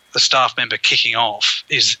of the staff member kicking off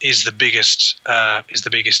is the biggest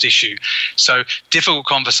issue. So difficult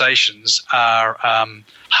conversations are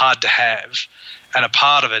hard to have, and a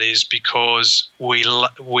part of it is because we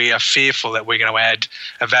are fearful that we're going to add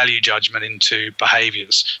a value judgment into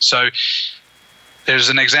behaviours. So there's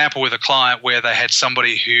an example with a client where they had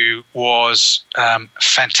somebody who was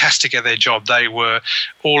fantastic at their job. They were,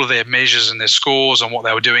 all of their measures and their scores on what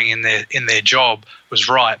they were doing in their job was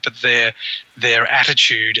right, but their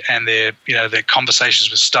attitude and their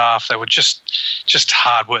conversations with staff, they were just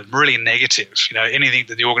hard work, really negative. Anything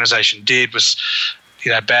that the organisation did was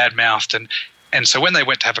bad mouthed, and so when they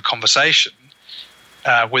went to have a conversation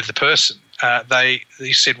with the person, they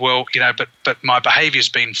said, well, but my behaviour's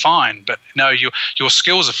been fine, but no, your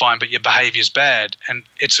skills are fine, but your behaviour's bad. And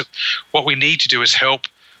what we need to do is help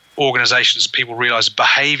organisations, people realise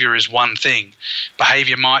behaviour is one thing.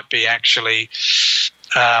 Behaviour might be actually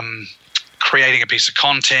creating a piece of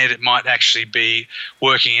content. It might actually be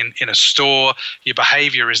working in a store. Your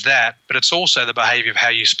behaviour is that, but it's also the behaviour of how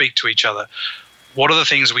you speak to each other. What are the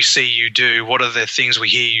things we see you do? What are the things we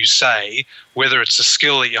hear you say? Whether it's a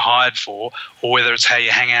skill that you're hired for, or whether it's how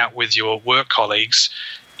you hang out with your work colleagues,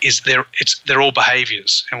 they're all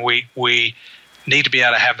behaviours, and we need to be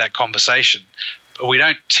able to have that conversation. But we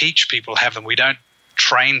don't teach people to have them. We don't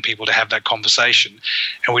train people to have that conversation,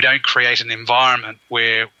 and we don't create an environment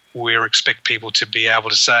where we expect people to be able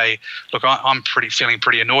to say, "Look, I'm feeling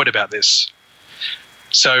pretty annoyed about this."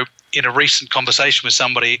 So, in a recent conversation with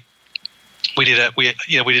somebody, we did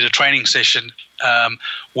a training session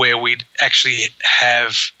where we'd actually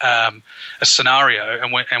have a scenario,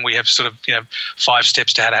 and we have sort of 5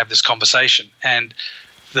 steps to how to have this conversation. And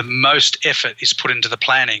the most effort is put into the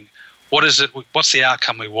planning. What is it? What's the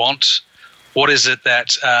outcome we want? What is it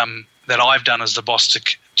that I've done as the boss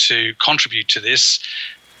to contribute to this.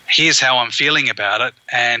 Here's how I'm feeling about it,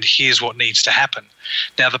 and here's what needs to happen.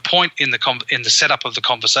 Now, the point in the setup of the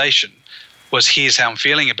conversation was, here's how I'm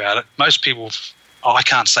feeling about it. Most people, I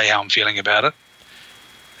can't say how I'm feeling about it.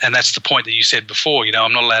 And that's the point that you said before.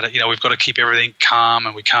 I'm not allowed to, we've got to keep everything calm,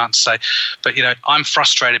 and we can't say, but, I'm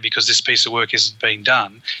frustrated because this piece of work isn't being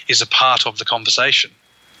done, is a part of the conversation.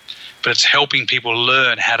 But it's helping people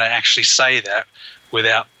learn how to actually say that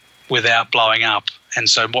without blowing up. And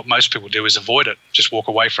so what most people do is avoid it, just walk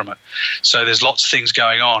away from it. So there's lots of things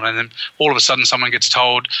going on, and then all of a sudden someone gets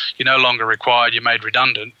told, you're no longer required, you're made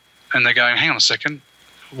redundant, and they're going, hang on a second,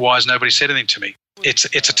 why has nobody said anything to me? It's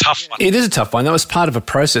a tough one. It is a tough one. That was part of a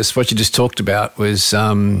process. What you just talked about was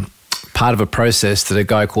part of a process that a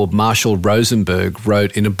guy called Marshall Rosenberg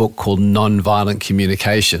wrote in a book called Nonviolent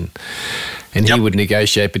Communication. And he would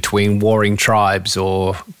negotiate between warring tribes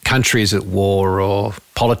or countries at war or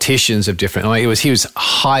politicians of different. He was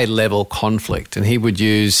high-level conflict, and he would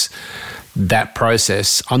use that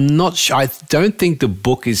process. I'm not sure. I don't think the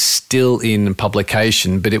book is still in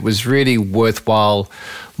publication, but it was really worthwhile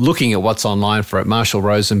looking at what's online for it. Marshall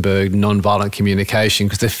Rosenberg, Nonviolent Communication,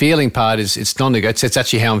 because the feeling part it's non-negotiable. It's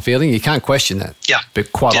actually how I'm feeling. You can't question that. Yeah.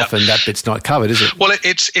 But quite often that bit's not covered, is it? Well,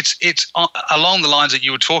 it's along the lines that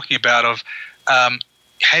you were talking about of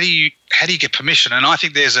how do you get permission? And I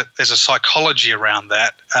think there's a psychology around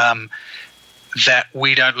that. That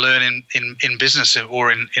we don't learn in business or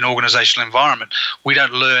in organizational environment. We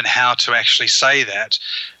don't learn how to actually say that.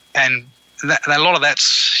 And a lot of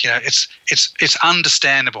that's, it's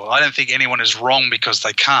understandable. I don't think anyone is wrong because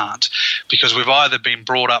they can't, because we've either been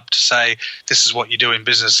brought up to say, this is what you do in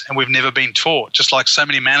business, and we've never been taught, just like so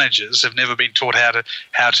many managers have never been taught how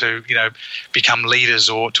to become leaders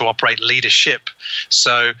or to operate leadership.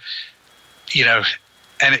 So,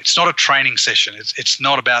 and it's not a training session. It's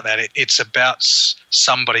not about that. It's about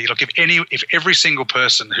somebody. Look, if every single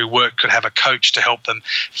person who worked could have a coach to help them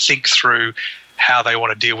think through how they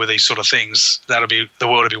want to deal with these sort of things, the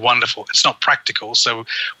world would be wonderful. It's not practical, so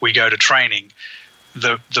we go to training.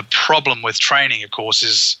 The problem with training, of course,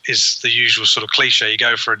 is the usual sort of cliche. You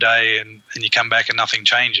go for a day and you come back and nothing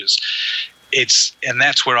changes. And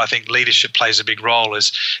that's where I think leadership plays a big role,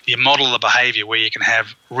 is you model the behavior where you can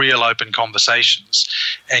have real open conversations,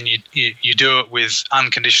 and you do it with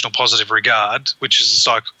unconditional positive regard, which is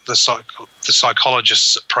the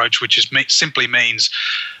psychologist's approach, which simply means,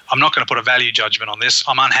 I'm not going to put a value judgment on this.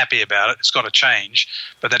 I'm unhappy about it. It's got to change.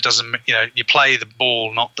 But that doesn't, you play the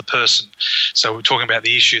ball, not the person. So we're talking about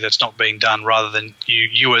the issue that's not being done, rather than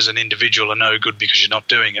you as an individual are no good because you're not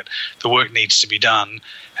doing it. The work needs to be done,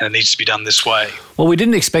 and it needs to be done this way. Well, we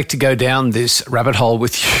didn't expect to go down this rabbit hole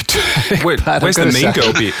with you. Where's the mean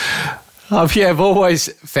girl bit? I've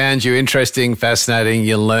always found you interesting, fascinating.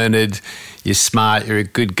 You're learned, you're smart, you're a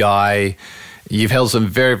good guy. You've held some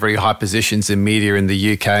very, very high positions in media in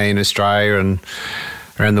the UK and Australia and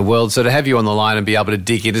around the world. So to have you on the line and be able to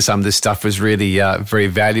dig into some of this stuff was really very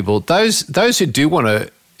valuable. Those who do want to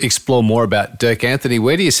explore more about Dirk Anthony,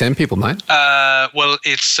 where do you send people, mate? Well,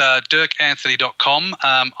 it's dirkanthony.com.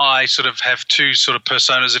 I sort of have two sort of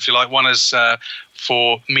personas, if you like. One is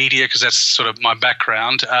for media, because that's sort of my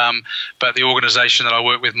background. But the organisation that I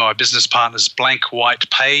work with, my business partners,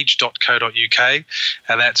 blankwhitepage.co.uk,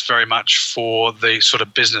 and that's very much for the sort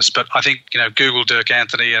of business. But I think, Google Dirk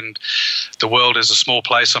Anthony and the world is a small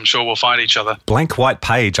place. I'm sure we'll find each other. Blank White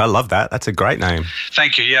Page. I love that. That's a great name.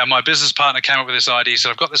 Thank you. Yeah, my business partner came up with this idea. He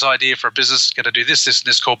said, I've got this idea for a business, going to do this, and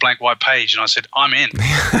this called Blank White Page. And I said, I'm in.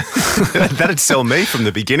 That'd sell me from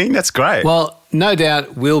the beginning. That's great. Well, no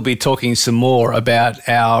doubt we'll be talking some more about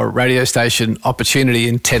our radio station opportunity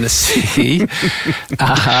in Tennessee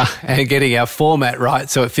and getting our format right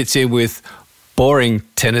so it fits in with boring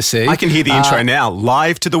Tennessee. I can hear the intro now.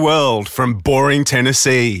 Live to the world from boring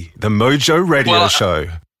Tennessee, the Mojo Radio Show.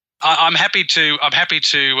 I'm happy to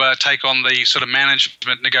take on the sort of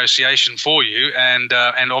management negotiation for you, and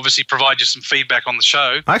obviously provide you some feedback on the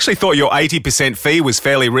show. I actually thought your 80% fee was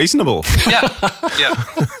fairly reasonable. Yeah.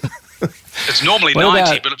 It's normally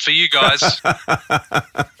 90, but for you guys.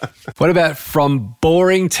 What about from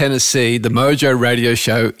boring Tennessee, the Mojo Radio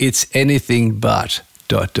Show, it's anything but ...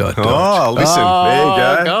 Oh, listen, there you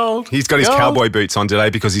go. Gold. He's got his cowboy boots on today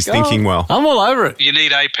because he's thinking well. I'm all over it. You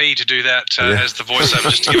need AP to do that as the voiceover,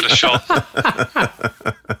 just to give it a shot.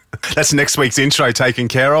 That's next week's intro taken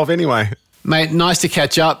care of anyway. Mate, nice to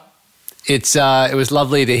catch up. It was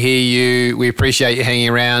lovely to hear you. We appreciate you hanging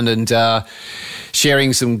around and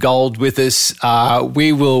sharing some gold with us.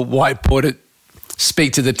 We will whiteboard it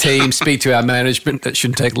speak to the team, speak to our management. That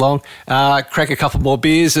shouldn't take long. Crack a couple more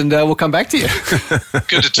beers and we'll come back to you.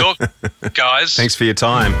 Good to talk, guys. Thanks for your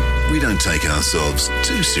time. We don't take ourselves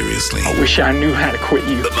too seriously. I wish I knew how to quit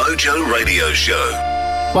you. The Mojo Radio Show.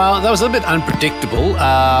 Well, that was a little bit unpredictable.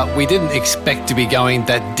 We didn't expect to be going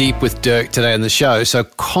that deep with Dirk today on the show, so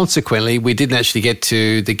consequently, we didn't actually get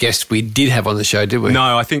to the guest we did have on the show, did we?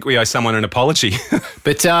 No, I think we owe someone an apology.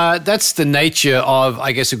 But that's the nature of,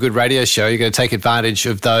 I guess, a good radio show. You're going to take advantage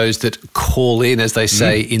of those that call in, as they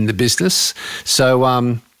say, in the business. So,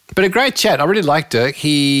 but a great chat. I really like Dirk.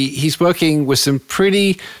 He's working with some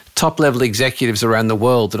pretty top-level executives around the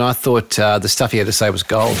world, and I thought the stuff he had to say was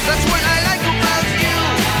gold. That's what I like about you.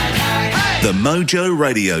 The Mojo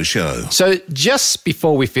Radio Show. So just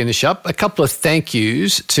before we finish up, a couple of thank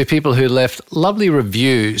yous to people who left lovely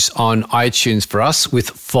reviews on iTunes for us with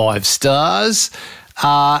 5 stars.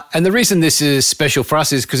 And the reason this is special for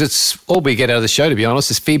us is because it's all we get out of the show, to be honest,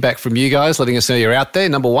 is feedback from you guys, letting us know you're out there,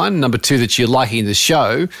 number one. Number two, that you're liking the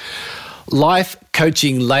show. Life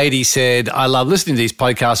Coaching Lady said, I love listening to these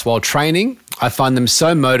podcasts while training. I find them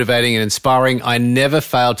so motivating and inspiring. I never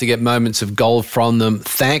fail to get moments of gold from them.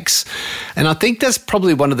 Thanks. And I think that's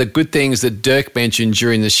probably one of the good things that Dirk mentioned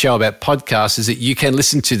during the show about podcasts is that you can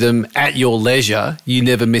listen to them at your leisure. You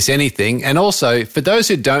never miss anything. And also, for those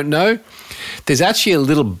who don't know, there's actually a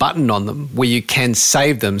little button on them where you can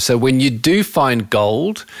save them. So when you do find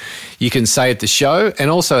gold, you can save the show.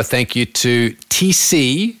 And also a thank you to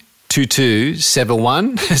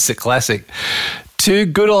TC2271. It's a classic. 2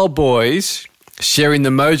 good old boys sharing the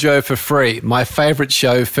Mojo for free. My favourite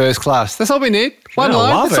show, First Class. That's all we need. One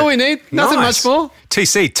line. That's all we need. Nothing much more.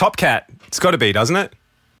 TC, Top Cat. It's got to be, doesn't it?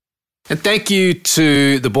 And thank you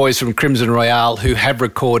to the boys from Crimson Royale who have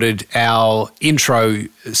recorded our intro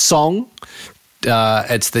song.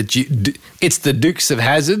 It's the Dukes of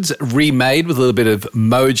Hazzards remade with a little bit of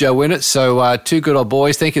Mojo in it. So 2 good old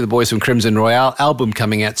boys. Thank you, the boys from Crimson Royale. Album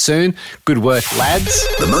coming out soon. Good work, lads.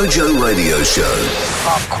 The Mojo Radio Show.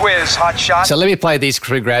 Pop quiz, hot shot. So let me play these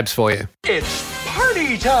 3 grabs for you. It's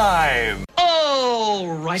party time. All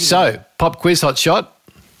right. So, pop quiz, hot shot.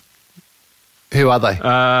 Who are they?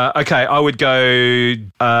 Okay, I would go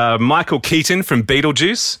Michael Keaton from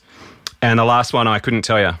Beetlejuice. And the last one I couldn't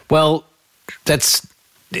tell you. Well, it's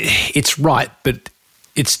right, but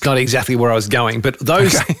it's not exactly where I was going. But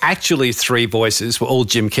those actually 3 voices were all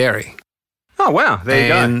Jim Carrey. Oh, wow. There you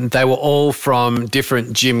go. And they were all from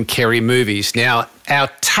different Jim Carrey movies. Now, our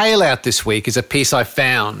tail out this week is a piece I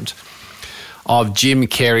found of Jim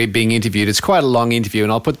Carrey being interviewed. It's quite a long interview,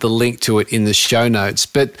 and I'll put the link to it in the show notes.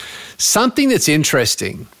 But something that's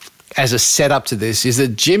interesting as a setup to this is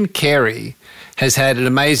that Jim Carrey has had an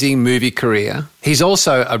amazing movie career. He's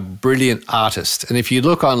also a brilliant artist. And if you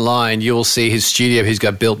look online, you'll see his studio he's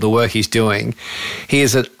got built, the work he's doing. He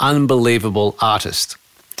is an unbelievable artist.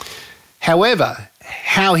 However,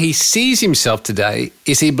 how he sees himself today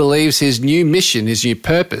is he believes his new mission, his new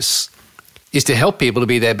purpose, is to help people to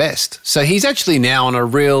be their best. So he's actually now on a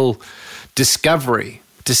real discovery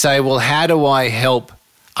to say, well, how do I help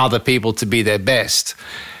other people to be their best?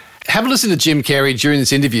 Have a listen to Jim Carrey during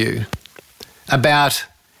this interview about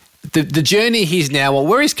the journey he's now, well,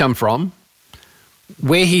 where he's come from,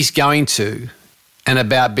 where he's going to, and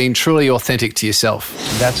about being truly authentic to yourself.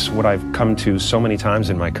 That's what I've come to so many times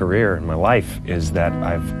in my career, in my life, is that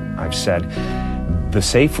I've said the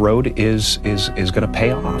safe road is going to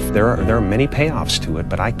pay off. There are many payoffs to it,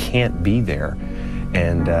 but I can't be there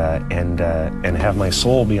and have my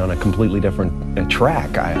soul be on a completely different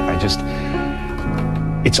track. I just,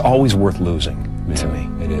 it's always worth losing to me.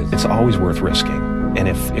 It is. It's always worth risking. And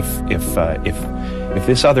if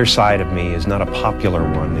this other side of me is not a popular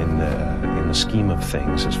one in the scheme of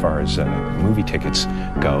things as far as movie tickets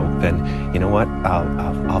go, then you know what?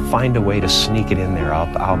 I'll find a way to sneak it in there.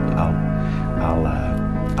 I'll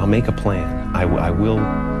make a plan. I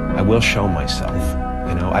will show myself.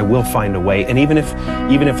 You know, I will find a way. And even if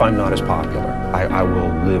I'm not as popular, I will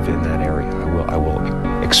live in that area. I will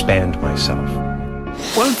expand myself.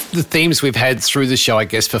 One of the themes we've had through the show, I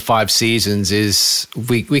guess, for 5 seasons is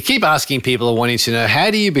we keep asking people wanting to know, how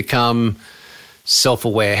do you become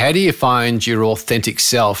self-aware? How do you find your authentic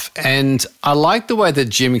self? And I like the way that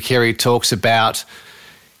Jim Carrey talks about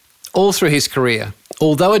all through his career.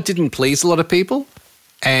 Although it didn't please a lot of people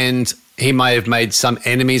and he may have made some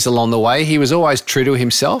enemies along the way, he was always true to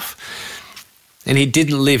himself. And he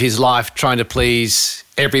didn't live his life trying to please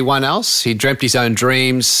everyone else. He dreamt his own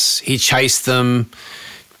dreams. He chased them.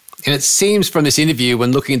 And it seems from this interview,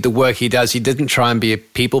 when looking at the work he does, he didn't try and be a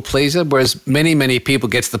people pleaser, whereas many, many people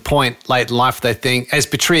get to the point late in life they think, as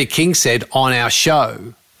Petria King said on our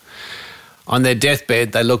show, on their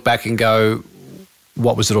deathbed, they look back and go,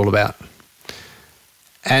 what was it all about?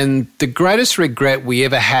 And the greatest regret we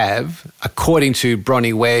ever have, according to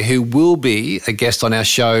Bronnie Ware, who will be a guest on our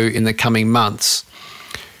show in the coming months,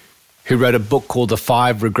 who wrote a book called The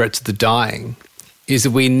 5 Regrets of the Dying, is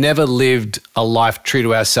that we never lived a life true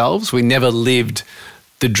to ourselves. We never lived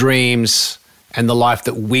the dreams and the life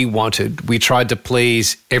that we wanted. We tried to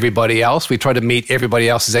please everybody else. We tried to meet everybody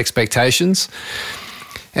else's expectations.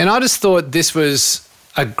 And I just thought this was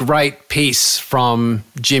a great piece from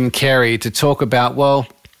Jim Carrey to talk about, well,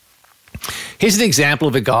 here's an example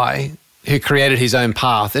of a guy who created his own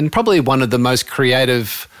path and probably one of the most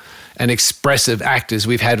creative and expressive actors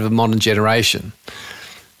we've had of a modern generation.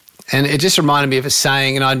 And it just reminded me of a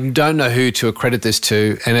saying, and I don't know who to accredit this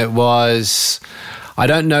to, and it was, I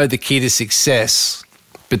don't know the key to success,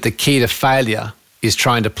 but the key to failure is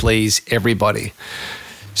trying to please everybody.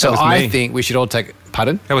 So I think we should all take...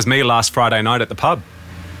 Pardon? That was me last Friday night at the pub.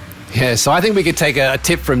 Yeah, so I think we could take a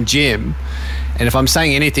tip from Jim, and if I'm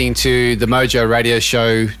saying anything to the Mojo Radio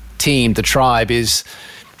Show team, the tribe, is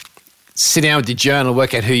sit down with your journal,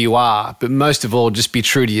 work out who you are, but most of all, just be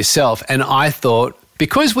true to yourself. And I thought,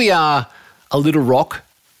 because we are a little rock,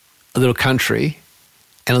 a little country,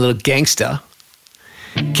 and a little gangster,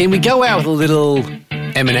 can we go out with a little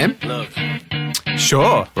Eminem? Look,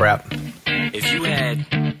 Sure. We're out. if you had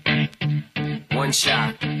one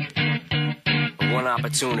shot, one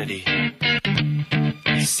opportunity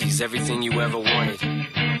to seize everything you ever wanted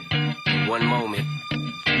in one moment,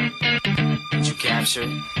 would you capture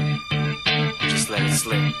it? Just let it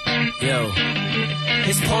slip. Yo.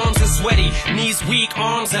 His palms are sweaty, knees weak,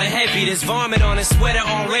 arms are heavy. There's vomit on his sweater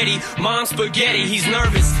already. Mom's spaghetti, he's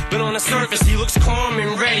nervous, but on the surface he looks calm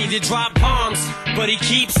and ready to drop bombs. But he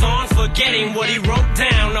keeps on forgetting what he wrote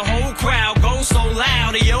down. The whole crowd goes so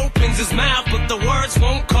loud, he opens his mouth, but the words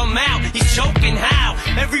won't come out. He's choking how?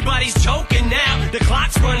 Everybody's choking now. The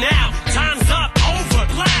clock's run out, time's up, over,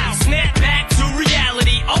 plow. Snap back to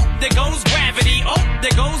reality. Oh, there goes gravity. Oh,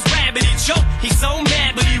 there goes rabbit. He choke. He's so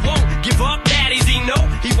mad, but he won't give up. Daddies, he know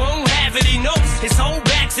he won't have it. He knows his whole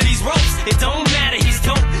back to these ropes. It don't matter. He's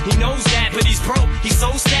dope. He knows that, but he's broke. He's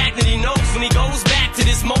so stagnant. He knows when he goes back to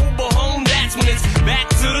this mobile home, that's when it's back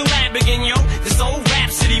to the lab again, yo. This old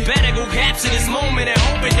rhapsody better go capture this moment and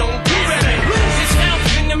hope it don't do it. Lose yourself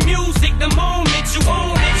in the music the moment you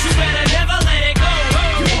own it. You better never let it go.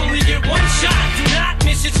 You only get one shot. Do not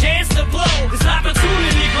miss your chance to blow. This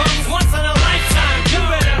opportunity comes once in a lifetime. You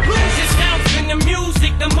better lose yourself in the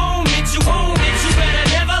music the moment you own it. You better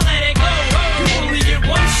never let it go. You only get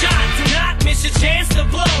one shot. Do not miss your chance to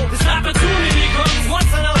blow. This opportunity comes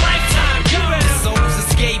once in a lifetime. You better. Souls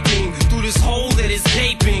escaping through this hole that is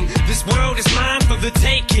gaping. This world is mine for the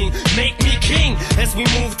taking. Make me king as we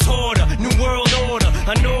move toward a new world order.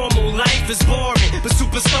 A normal life is boring, but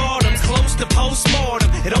superstardom's close to postmortem.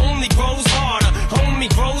 It only grows harder, homie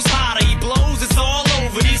grows hotter. He blows, it's all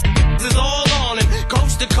over. These is all on him.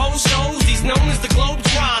 Coast to coast shows, he's known as the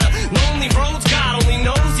Globetrotter. Lonely roads, God only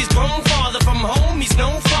knows he's grown farther from home. He's no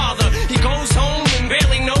father. He goes home and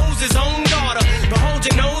barely knows his own daughter. But hold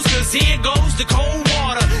your nose, cause here goes the cold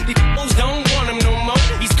water. These fools don't want him no more.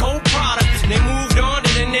 He's cold product. They moved on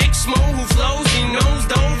to the next mo who flows. He knows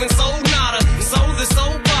dove and sold nada. And so the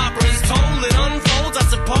soap opera is told. It unfolds. I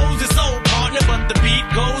suppose it's old partner, but the beat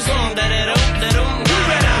goes on. You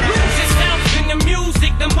better lose yourself in the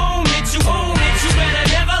music the moment you own it. You better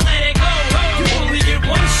never let it go. You only get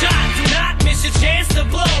one shot. Do not miss your chance to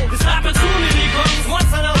blow. This opportunity comes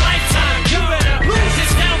once in a lifetime. You better lose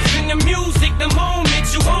yourself in the music the moment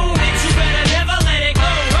you own it. You better never let it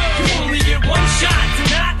go. You only get one shot. Do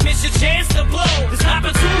not miss your chance to blow. This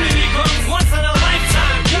opportunity comes once in a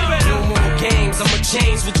lifetime. You better. No more games. I'ma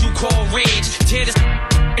change what you call rage. Tear this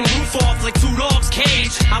and roof off like two dogs'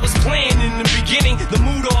 cage. I was playing in the beginning, the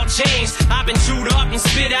mood all changed. I've been chewed up and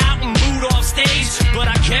spit out and booed off stage, but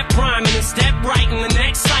I kept rhyming and stepped right in the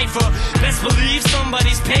next cipher. Best believe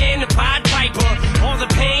somebody's paying the Pied Piper. All the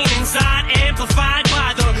pain inside amplified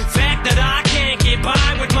by the fact that I can't get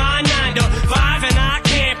by with my 9 to 5, and I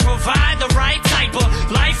can't provide the right type of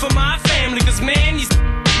life for my family. Cause man, these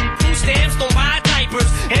food stamps don't buy diapers,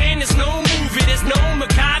 and there's no movie, there's no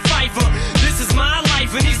Mackay Pfeiffer. This is my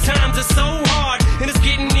life, and these times are so hard, and it's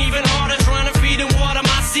getting even harder trying to feed and water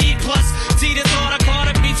my seed. Plus, see the thought I caught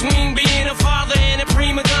it between being a father and a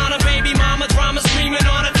prima donna. Baby mama drama screaming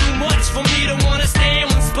on it, too much for me to wanna stay in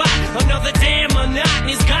one spot. Another damn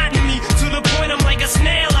monotony's gotten me to the point I'm like a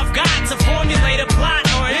snail. I've got to formulate a plot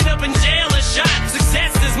or end up in jail or shot.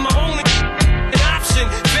 Success is my only option,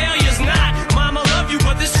 failure's not. Mama love you,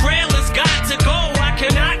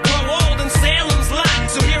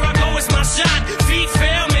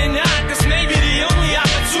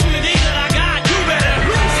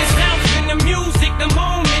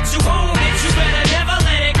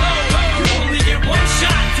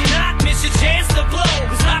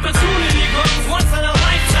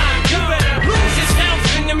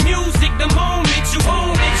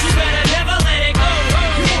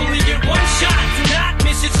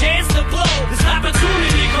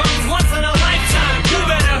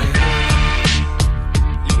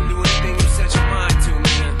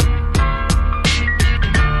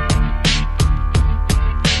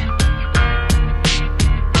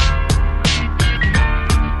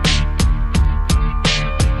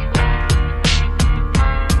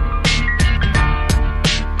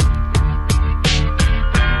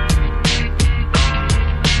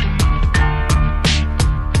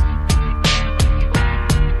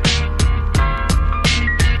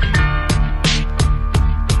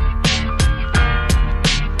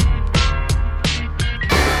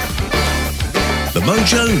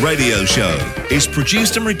 Mojo Radio Show is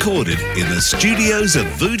produced and recorded in the studios of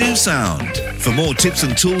Voodoo Sound. For more tips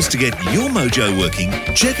and tools to get your mojo working,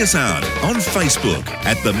 check us out on Facebook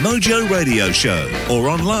at The Mojo Radio Show or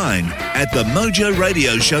online at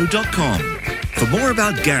themojoradioshow.com. For more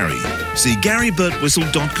about Gary, see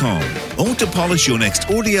GaryBurtWhistle.com, or to polish your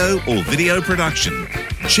next audio or video production,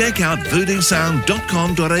 check out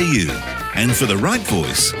voodoosound.com.au. And for the right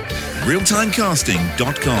voice,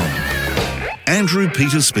 realtimecasting.com. Andrew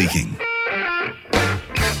Peters speaking.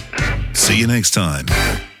 See you next time.